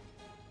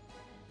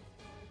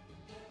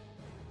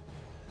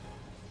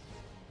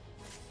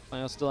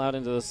 Fire still out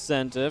into the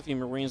center. A few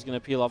Marines going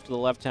to peel off to the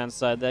left-hand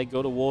side there,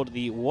 go toward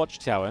the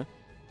watchtower.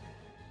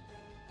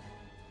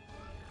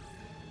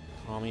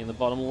 Army in the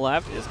bottom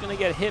left is going to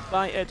get hit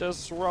by a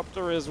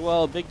Disruptor as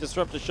well. Big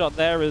Disruptor shot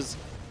there as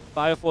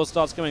Bioforce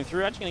starts coming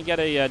through. Actually going to get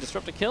a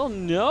Disruptor kill.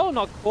 No,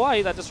 not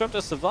quite. That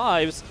Disruptor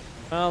survives.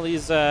 Well,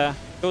 these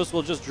Ghosts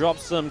will just drop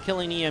some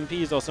killing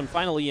EMPs, or some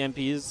final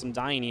EMPs, some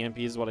dying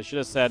EMPs is what I should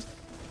have said.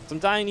 Some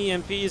dying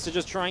EMPs to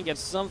just try and get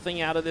something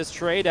out of this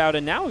trade out.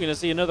 And now we're going to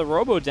see another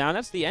Robo down.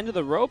 That's the end of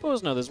the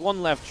Robos. No, there's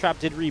one left. Trap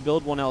did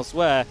rebuild one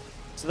elsewhere.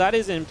 So that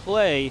is in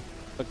play.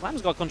 But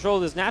Clem's got control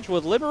of this natural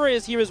with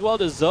Liberators here as well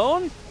to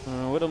zone.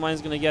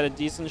 Widowmine's going to get a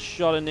decent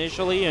shot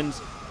initially, and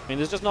I mean,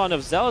 there's just not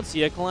enough Zealots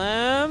here.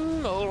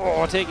 Clem,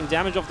 taking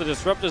damage off the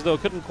Disruptors, though.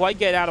 Couldn't quite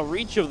get out of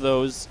reach of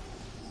those.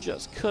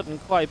 Just couldn't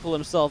quite pull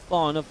himself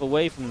far enough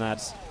away from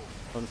that,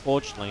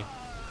 unfortunately.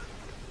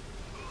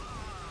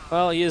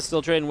 Well, he is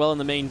still trading well in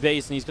the main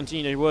base, and he's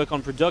continuing to work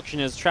on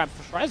production as Trap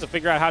tries to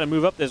figure out how to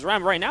move up this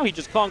ramp. Right now, he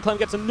just can't. Clem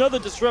gets another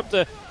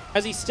Disruptor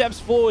as he steps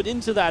forward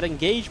into that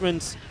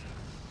engagement.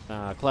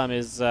 Clem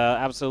is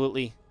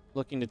absolutely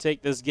looking to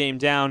take this game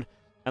down.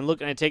 and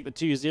looking to take the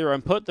 2-0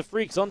 and put the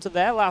Freaks onto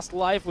their last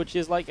life, which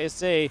is, like I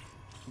say,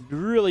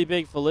 really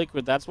big for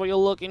Liquid. That's what you're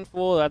looking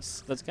for.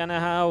 That's kind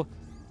of how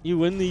you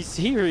win these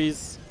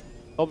series,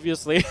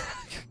 obviously.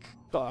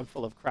 God, I'm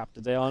full of crap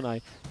today, aren't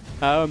I?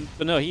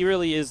 But no, he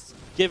really is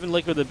giving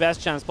Liquid the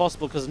best chance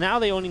possible, because now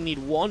they only need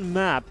one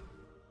map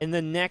in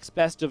the next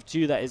best of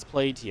 2 that is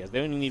played here. They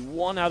only need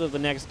 1 out of the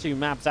next 2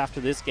 maps after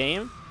this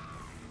game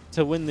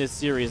to win this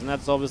series, and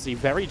that's obviously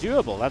very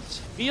doable. That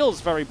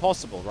feels very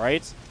possible,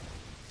 right?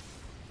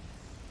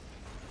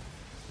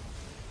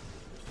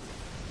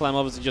 Clem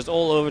obviously just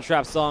all over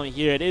Trap's army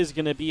here. It is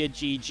going to be a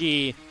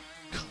GG.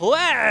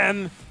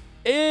 Clem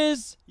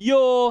is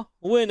your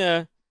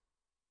winner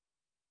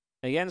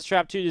against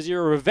Trap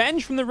 2-0.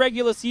 Revenge from the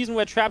regular season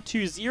where Trap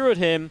 2-0'd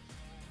him.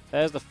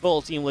 There's the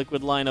full Team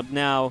Liquid lineup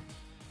now,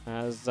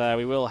 as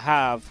we will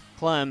have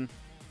Clem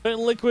putting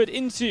Liquid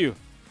into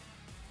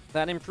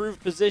that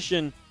improved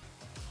position.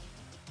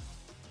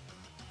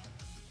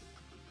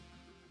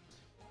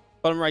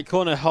 Bottom right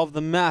corner of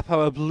the map,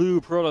 our blue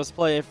Protoss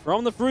player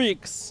from the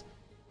Freaks.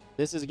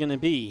 This is going to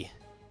be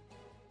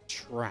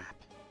Trap.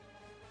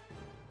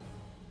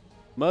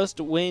 Must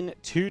win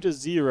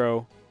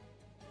 2-0.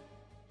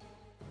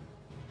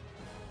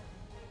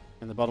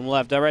 In the bottom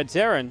left, our red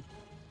Terran.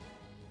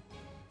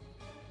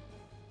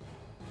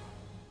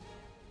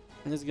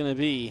 And this is going to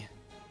be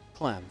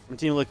Clem from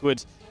Team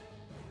Liquid,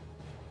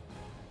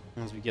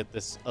 as we get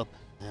this up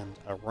and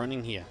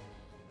running here.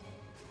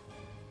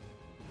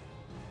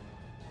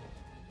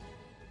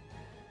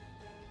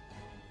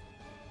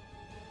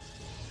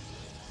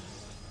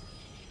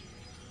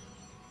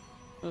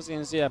 I was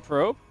going to see that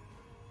probe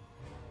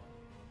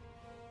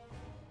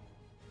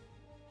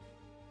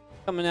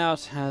coming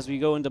out as we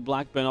go into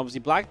Blackburn. Obviously,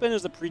 Blackburn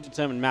is a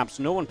predetermined map,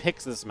 so no one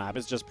picks this map.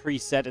 It's just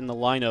preset in the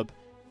lineup.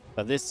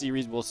 But this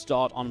series will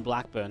start on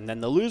Blackburn. Then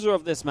the loser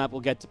of this map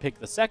will get to pick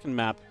the second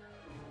map.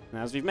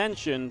 And as we've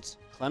mentioned,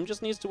 Clem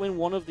just needs to win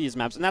one of these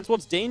maps. And that's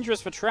what's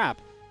dangerous for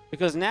Trap.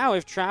 Because now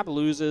if Trap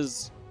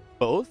loses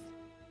both,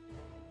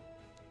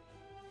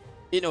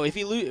 you know, if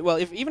he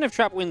even if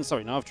Trap wins,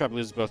 sorry, not if Trap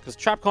loses both, because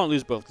Trap can't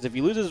lose both, because if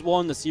he loses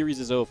one, the series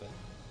is over.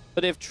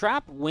 But if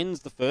Trap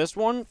wins the first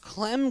one,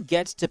 Clem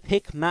gets to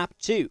pick map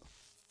 2.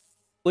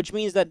 Which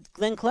means that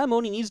then Clem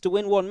only needs to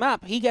win one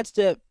map. He gets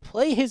to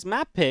play his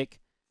map pick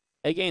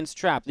against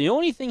Trap. The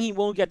only thing he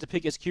won't get to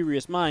pick is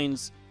Curious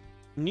Minds.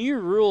 New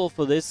rule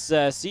for this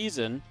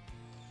season.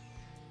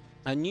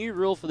 A new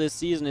rule for this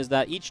season is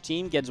that each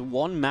team gets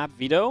one map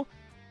veto,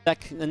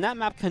 and that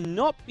map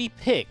cannot be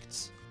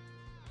picked.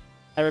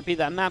 I repeat,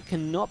 that map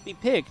cannot be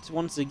picked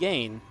once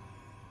again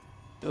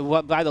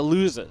by the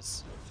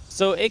losers.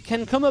 So it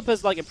can come up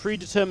as like a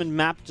predetermined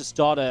map to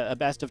start a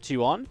best of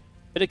 2 on,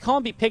 but it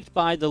can't be picked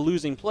by the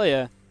losing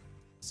player.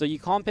 So you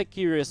can't pick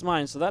Curious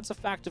Minds. So that's a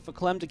factor for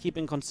Clem to keep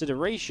in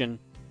consideration.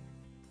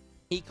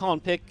 He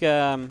can't pick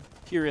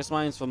Curious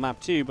Minds for map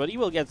 2, but he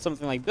will get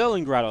something like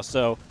Berlingrad or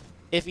so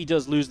if he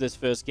does lose this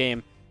first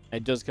game.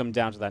 It does come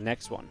down to that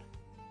next one.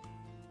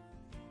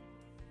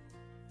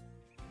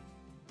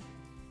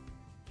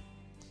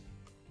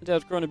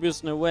 Delta Corona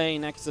boosting away.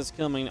 Nexus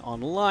coming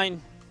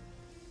online.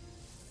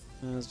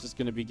 It's just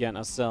going to be getting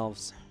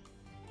ourselves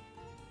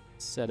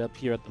set up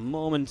here at the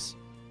moment.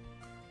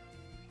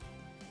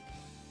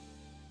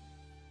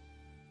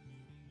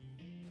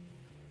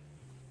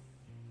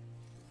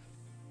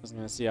 I was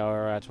going to see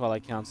our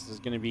Twilight Council is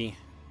going to be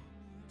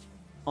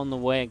on the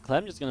way.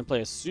 Clem just going to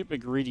play a super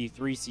greedy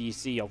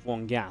 3cc of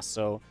 1 gas.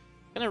 So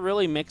going to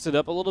really mix it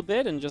up a little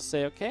bit and just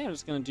say, okay, I'm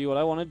just going to do what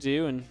I want to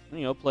do and,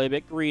 you know, play a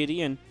bit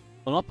greedy and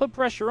will not put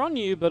pressure on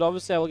you, but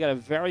obviously I will get a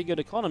very good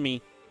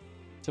economy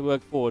to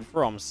work forward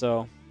from.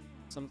 So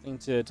something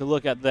to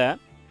look at there.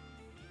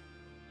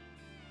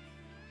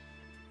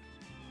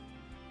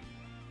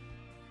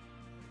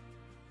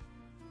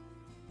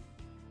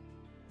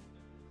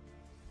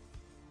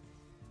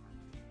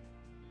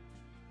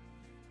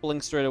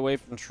 Pulling straight away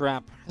from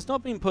Trap has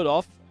not been put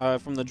off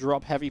from the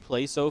drop heavy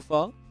play so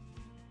far.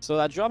 So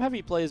that drop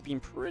heavy play has been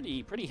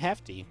pretty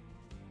hefty.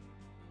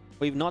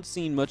 We've not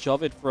seen much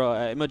of it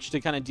for much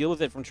to kind of deal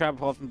with it from Trap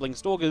apart from Blink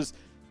Stalkers.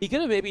 He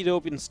could have maybe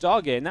opened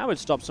Stargate, and that would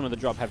stop some of the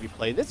drop heavy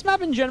play. This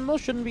map in general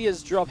shouldn't be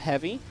as drop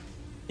heavy.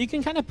 You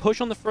can kind of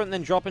push on the front and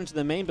then drop into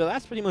the main, but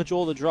that's pretty much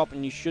all the drop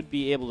and you should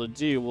be able to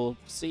do. We'll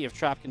see if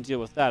Trap can deal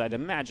with that. I'd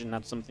imagine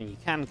that's something he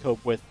can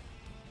cope with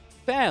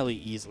fairly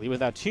easily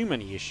without too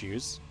many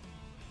issues.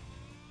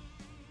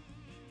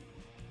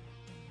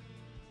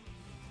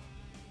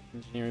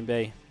 Engineering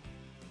Bay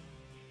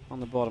on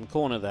the bottom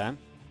corner there.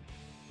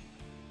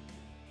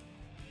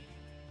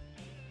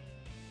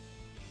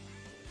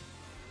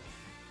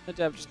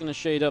 I'm just going to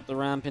shade up the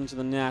ramp into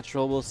the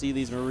natural. We'll see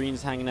these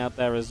Marines hanging out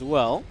there as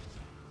well.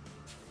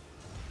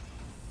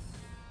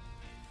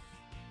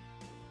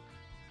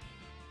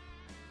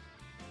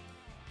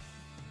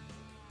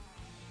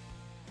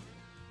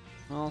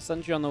 I'll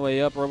send you on the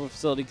way up. Robot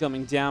facility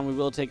coming down. We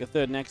will take a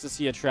third Nexus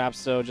here, Trap,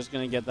 so just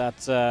going to get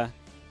that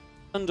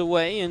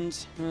underway.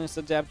 And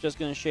Adept just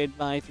going to shade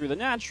by through the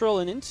natural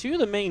and into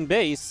the main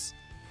base.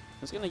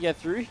 He's going to get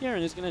through here,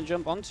 and he's going to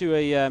jump onto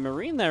a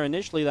Marine there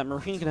initially. That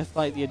Marine going to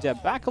fight the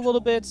Adept back a little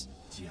bit.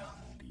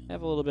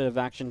 Have a little bit of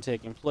action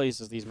taking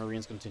place as these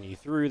Marines continue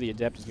through. The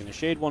Adept is going to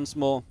shade once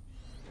more.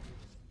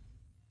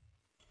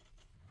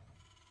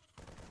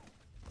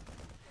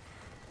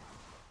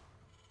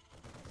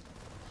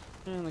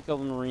 And a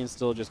couple of Marines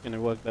still just going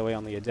to work their way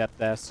on the Adept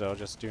there, so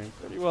just doing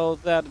pretty well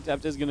with that.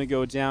 Adept is going to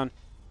go down.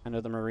 I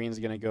know the Marines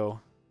are going to go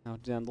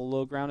out down the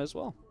low ground as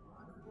well.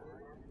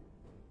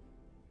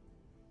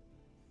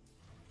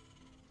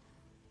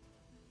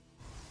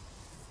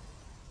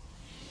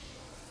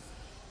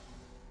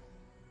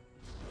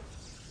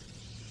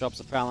 Drops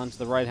a Paladin to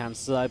the right-hand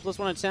side.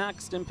 +1 attack,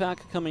 Stimpack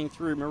coming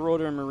through.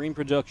 Marauder and Marine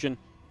production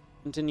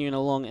continuing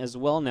along as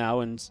well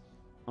now, and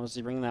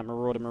obviously bringing that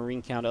Marauder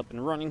Marine count up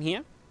and running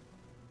here.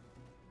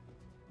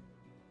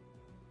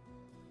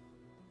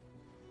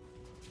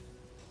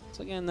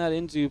 So getting that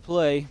into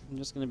play, I'm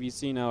just going to be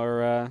seeing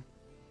our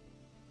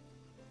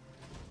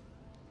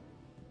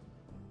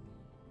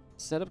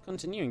setup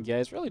continuing,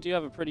 guys. Really do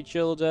have a pretty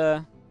chilled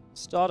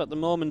start at the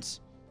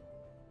moment.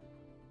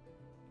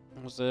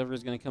 So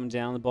everybody's going to come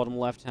down the bottom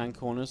left-hand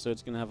corner, so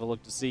it's going to have a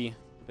look to see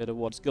a bit of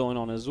what's going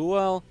on as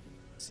well.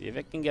 See if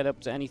it can get up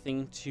to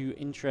anything too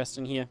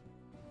interesting here.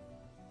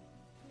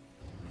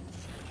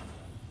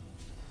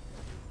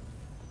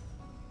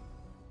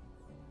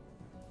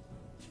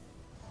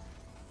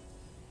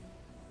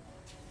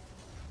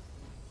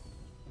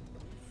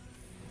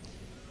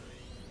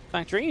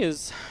 Factory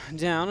is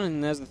down,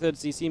 and there's the third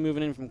CC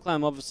moving in from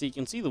Clem. Obviously, you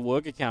can see the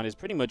worker count is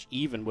pretty much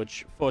even,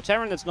 which for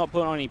Terran that's not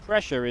put on any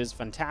pressure is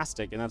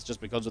fantastic, and that's just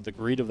because of the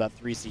greed of that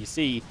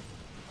 3CC. And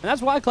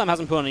that's why Clem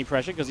hasn't put on any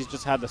pressure, because he's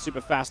just had the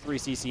super fast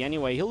 3CC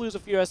anyway. He'll lose a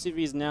few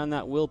SCVs now, and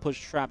that will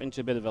push Trap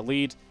into a bit of a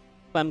lead.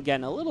 Clem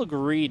getting a little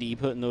greedy,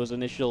 putting those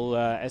initial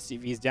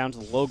SCVs down to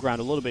the low ground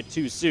a little bit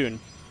too soon.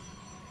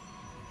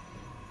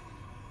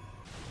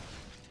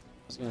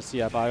 Just going to see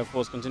our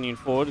Bioforce continuing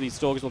forward. These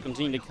Stalkers will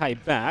continue to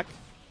kite back.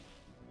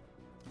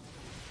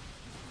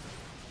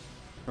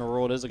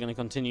 Marauders are going to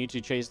continue to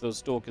chase those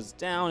Stalkers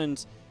down,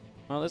 and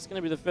well, this is going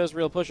to be the first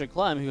real push at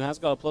Clem, who has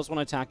got a +1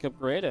 attack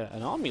upgrade,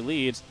 an army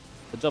lead.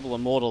 The double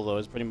Immortal, though,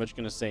 is pretty much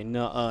going to say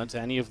nuh-uh to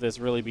any of this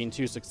really being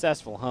too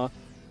successful, huh?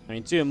 I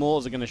mean, 2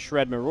 Immortals are going to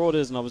shred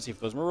Marauders, and obviously if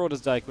those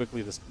Marauders die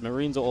quickly, the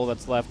Marines are all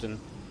that's left, and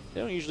they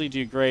don't usually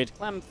do great.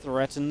 Clem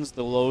threatens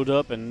the load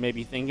up and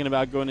maybe thinking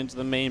about going into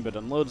the main, but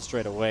unloads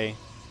straight away.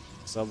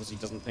 So obviously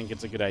doesn't think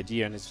it's a good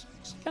idea, and is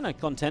kind of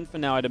content for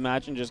now, I'd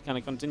imagine, just kind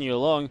of continue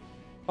along.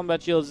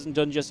 Combat shield isn't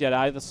done just yet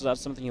either, so that's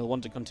something he'll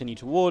want to continue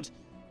toward.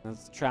 And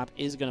the Trap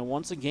is going to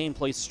once again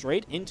play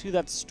straight into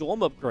that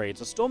Storm upgrade.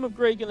 So Storm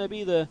upgrade going to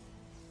be the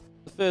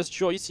first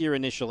choice here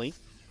initially.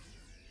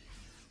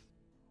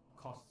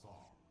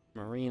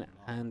 Marine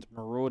and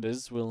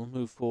Marauders will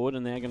move forward,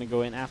 and they're going to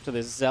go in after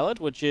this Zealot,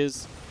 which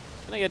is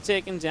going to get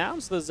taken down,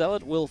 so the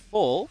Zealot will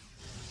fall.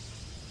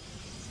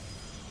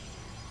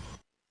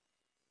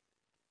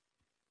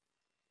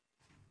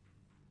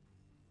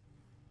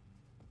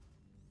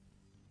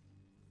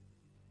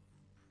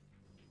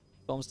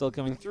 Bomb still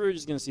coming through,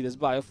 just going to see this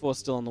Bioforce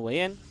still on the way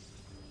in.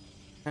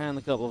 And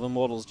a couple of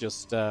Immortals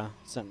just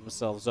sent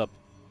themselves up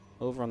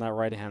over on that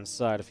right-hand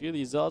side. A few of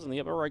these Zealots in the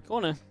upper right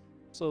corner,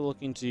 so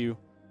looking to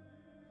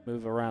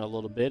move around a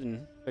little bit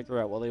and figure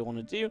out what they want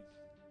to do.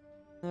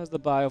 As the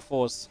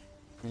Bioforce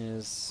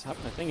is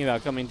having to think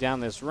about coming down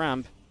this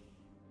ramp.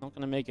 Not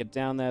going to make it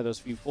down there. Those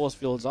few force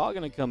fields are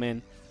going to come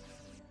in.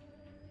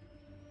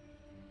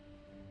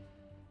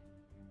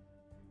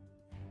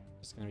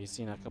 Just going to be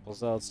seeing a couple of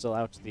Zealots still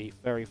out to the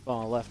very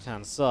far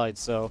left-hand side.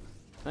 So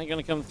they're going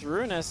to come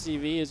through, and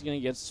SCV is going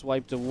to get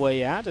swiped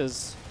away at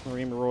as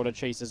Marine Marauder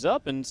chases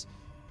up, and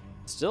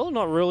still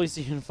not really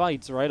seeing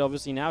fights, right?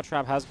 Obviously now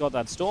Trap has got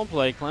that Storm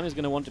play. Clem is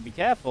going to want to be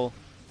careful.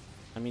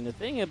 I mean, the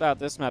thing about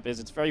this map is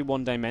it's very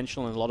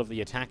one-dimensional in a lot of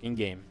the attacking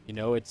game. You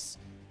know, it's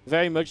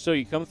very much so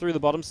you come through the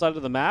bottom side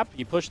of the map,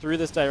 you push through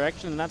this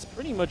direction, and that's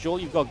pretty much all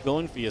you've got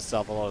going for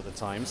yourself a lot of the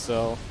time.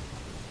 So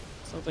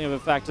something of a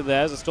factor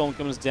there. As the Storm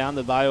comes down,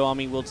 the Bio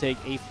Army will take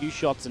a few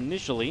shots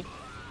initially.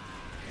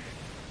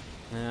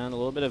 And a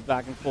little bit of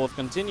back and forth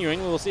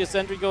continuing. We'll see a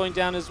sentry going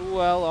down as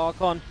well.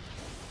 Archon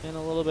in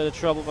a little bit of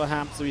trouble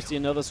perhaps. So we see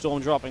another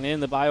Storm dropping in.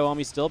 The Bio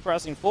Army still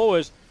pressing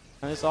forward.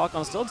 And this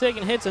Archon still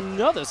taking hits.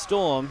 Another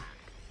Storm.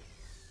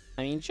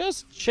 I mean,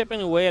 just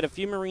chipping away at a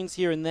few Marines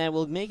here and there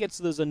will make it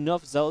so there's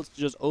enough Zealots to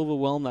just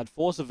overwhelm that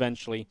force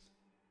eventually.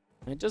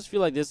 And it does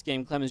feel like this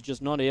game, Clem is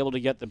just not able to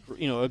get the,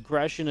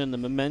 aggression and the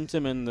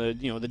momentum and the,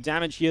 the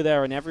damage here,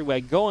 there, and everywhere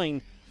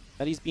going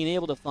that he's been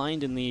able to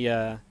find in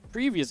the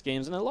previous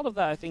games. And a lot of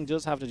that, I think,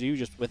 does have to do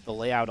just with the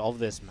layout of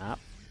this map.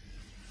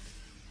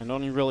 And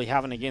only really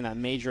having, again, that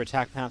major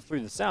attack path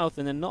through the south,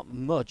 and then not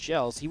much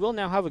else. He will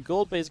now have a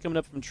gold base coming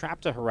up from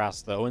Trap to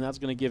harass, though, and that's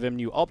going to give him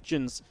new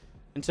options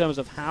in terms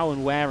of how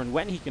and where and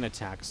when he can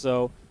attack.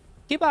 So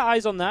keep our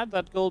eyes on that.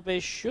 That gold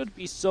base should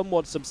be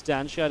somewhat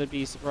substantial. I'd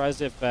be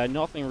surprised if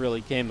nothing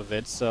really came of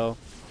it. So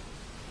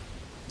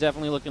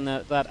definitely looking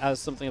at that as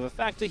something of a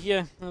factor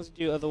here, as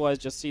you do otherwise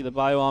just see the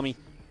Bio Army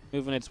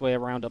moving its way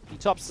around up the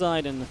top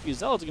side, and the few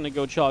Zealots are going to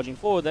go charging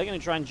forward. They're going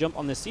to try and jump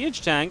on the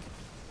Siege Tank.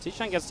 Siege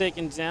Tank gets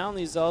taken down.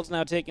 These Zealots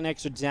now taking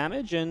extra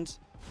damage, and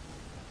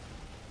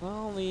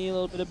well, the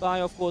little bit of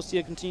Bioforce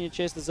here continue to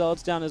chase the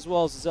Zealots down as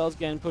well. So Zealots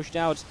getting pushed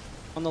out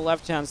on the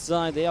left-hand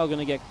side. They are going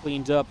to get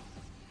cleaned up.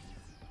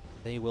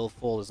 They will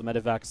fall as the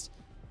Medivacs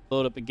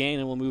load up again,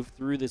 and will move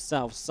through the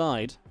south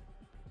side.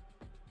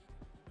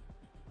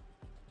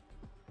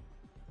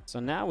 So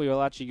now we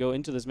will actually go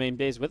into this main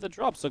base with a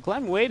drop. So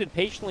Clem waited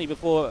patiently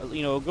before,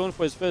 going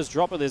for his first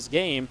drop of this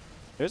game.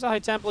 There's a High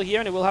Templar here,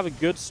 and it will have a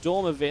good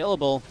storm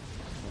available.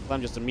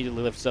 Clem just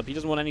immediately lifts up. He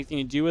doesn't want anything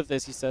to do with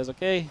this. He says,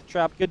 okay,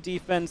 Trap, good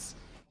defense.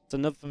 It's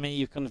enough for me.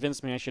 You've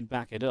convinced me I should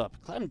back it up.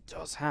 Clem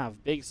does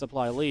have big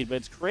supply lead, but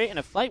it's creating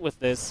a fight with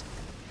this.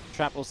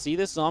 Trap will see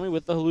this army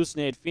with the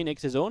Hallucinated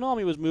Phoenix. His own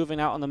army was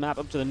moving out on the map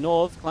up to the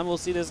north. Clem will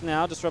see this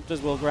now.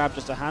 Disruptors will grab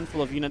just a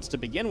handful of units to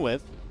begin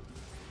with.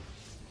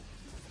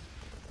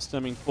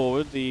 Stemming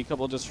forward, the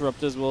couple of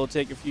Disruptors will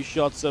take a few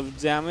shots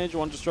of damage.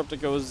 One Disruptor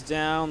goes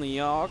down.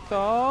 The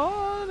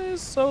Archon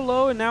is so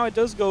low, and now it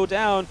does go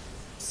down.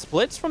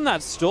 Splits from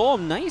that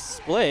storm. Nice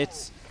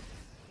split.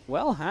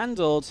 Well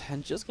handled,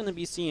 and just going to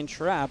be seeing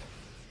Trap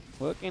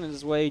working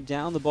his way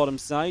down the bottom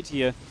side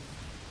here.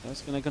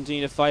 Just going to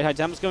continue to fight. High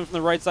Templar's coming from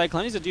the right side.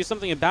 Clem needs to do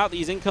something about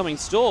these incoming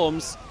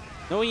storms.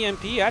 No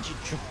EMP. Actually,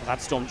 that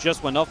storm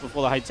just went off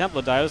before the High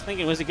Templar died. I was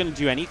thinking, was he going to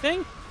do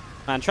anything?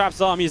 Man, Trap's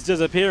army is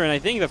disappearing. I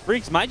think the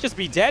Freaks might just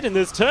be dead in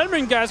this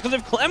tournament, guys, because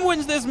if Clem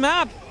wins this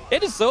map,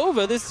 it is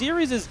over. This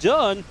series is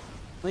done.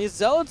 These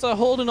Zealots are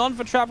holding on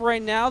for Trap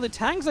right now. The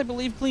tanks, I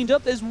believe, cleaned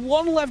up. There's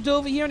one left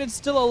over here, and it's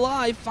still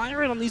alive.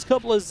 Firing on these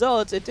couple of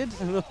Zealots. It did.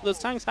 Those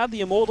tanks had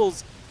the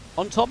Immortals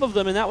on top of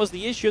them, and that was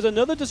the issue. As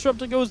another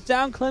Disruptor goes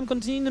down, Clem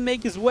continuing to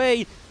make his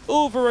way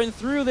over and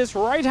through this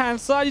right-hand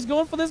side. He's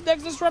going for this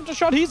next Disruptor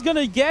shot. He's going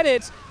to get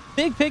it.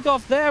 Big pick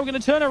off there. We're going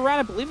to turn around.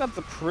 I believe that's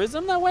the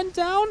Prism that went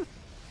down.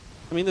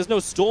 I mean, there's no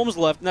storms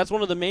left, and that's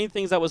one of the main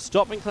things that was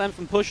stopping Clem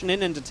from pushing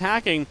in and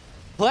attacking.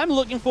 Clem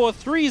looking for a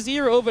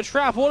 3-0 over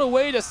Trap. What a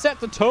way to set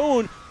the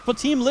tone for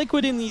Team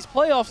Liquid in these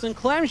playoffs, and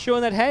Clem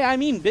showing that, hey, I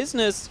mean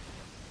business.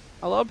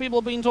 A lot of people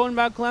have been talking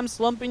about Clem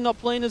slumping, not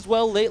playing as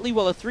well lately.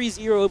 Well, a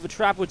 3-0 over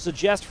Trap would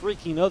suggest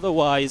freaking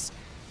otherwise.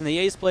 And the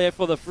ace player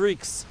for the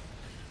Freaks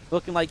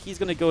looking like he's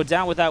going to go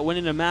down without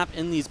winning a map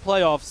in these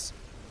playoffs.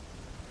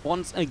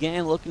 Once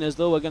again, looking as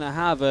though we're going to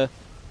have a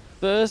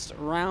first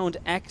round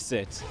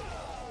exit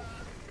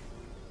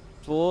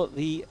for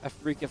the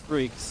Africa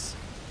Freaks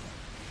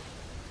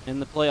in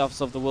the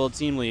playoffs of the World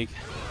Team League.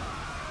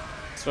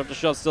 Disruptor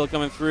shot still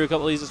coming through. A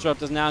couple of these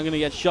Disruptors now going to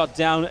get shot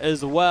down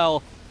as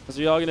well. As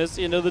we are going to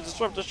see another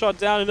Disruptor shot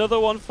down, another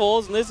one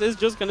falls, and this is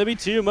just going to be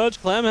too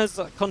much. Clem has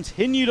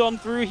continued on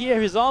through here.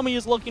 His army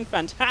is looking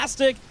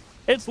fantastic.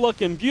 It's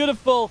looking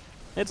beautiful.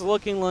 It's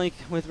looking like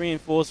with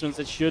reinforcements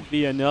it should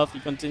be enough. He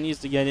continues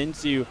to get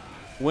into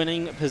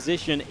winning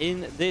position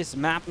in this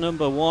map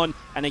number 1.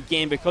 And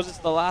again, because it's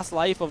the last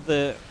life of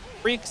the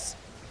Freaks,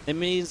 it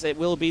means it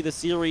will be the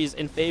series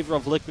in favor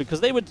of Liquid,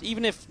 because they would,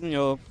 even if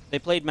they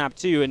played map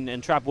 2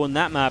 and Trap won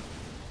that map,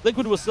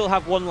 Liquid will still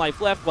have 1 life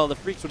left, while the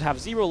Freaks would have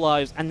 0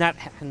 lives, and that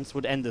hence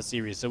would end the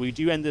series. So we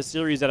do end this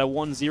series at a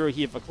 1-0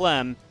 here for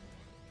Clem.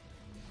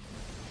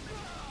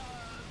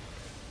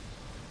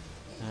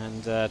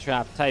 And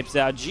Trap types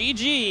out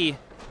GG.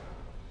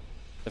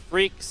 The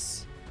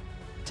Freaks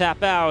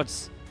tap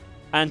out,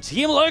 and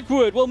Team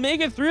Liquid will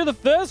make it through the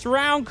first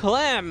round.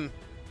 Clem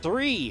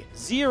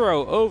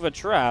 3-0 over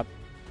Trap.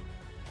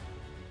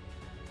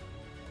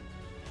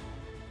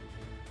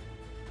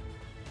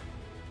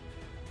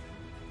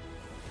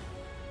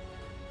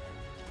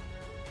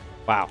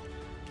 Wow.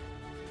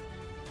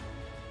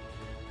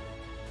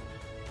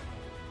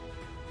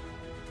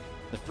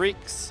 The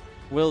Freaks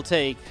will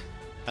take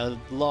a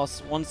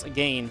loss once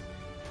again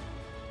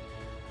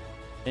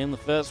in the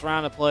first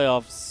round of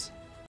playoffs.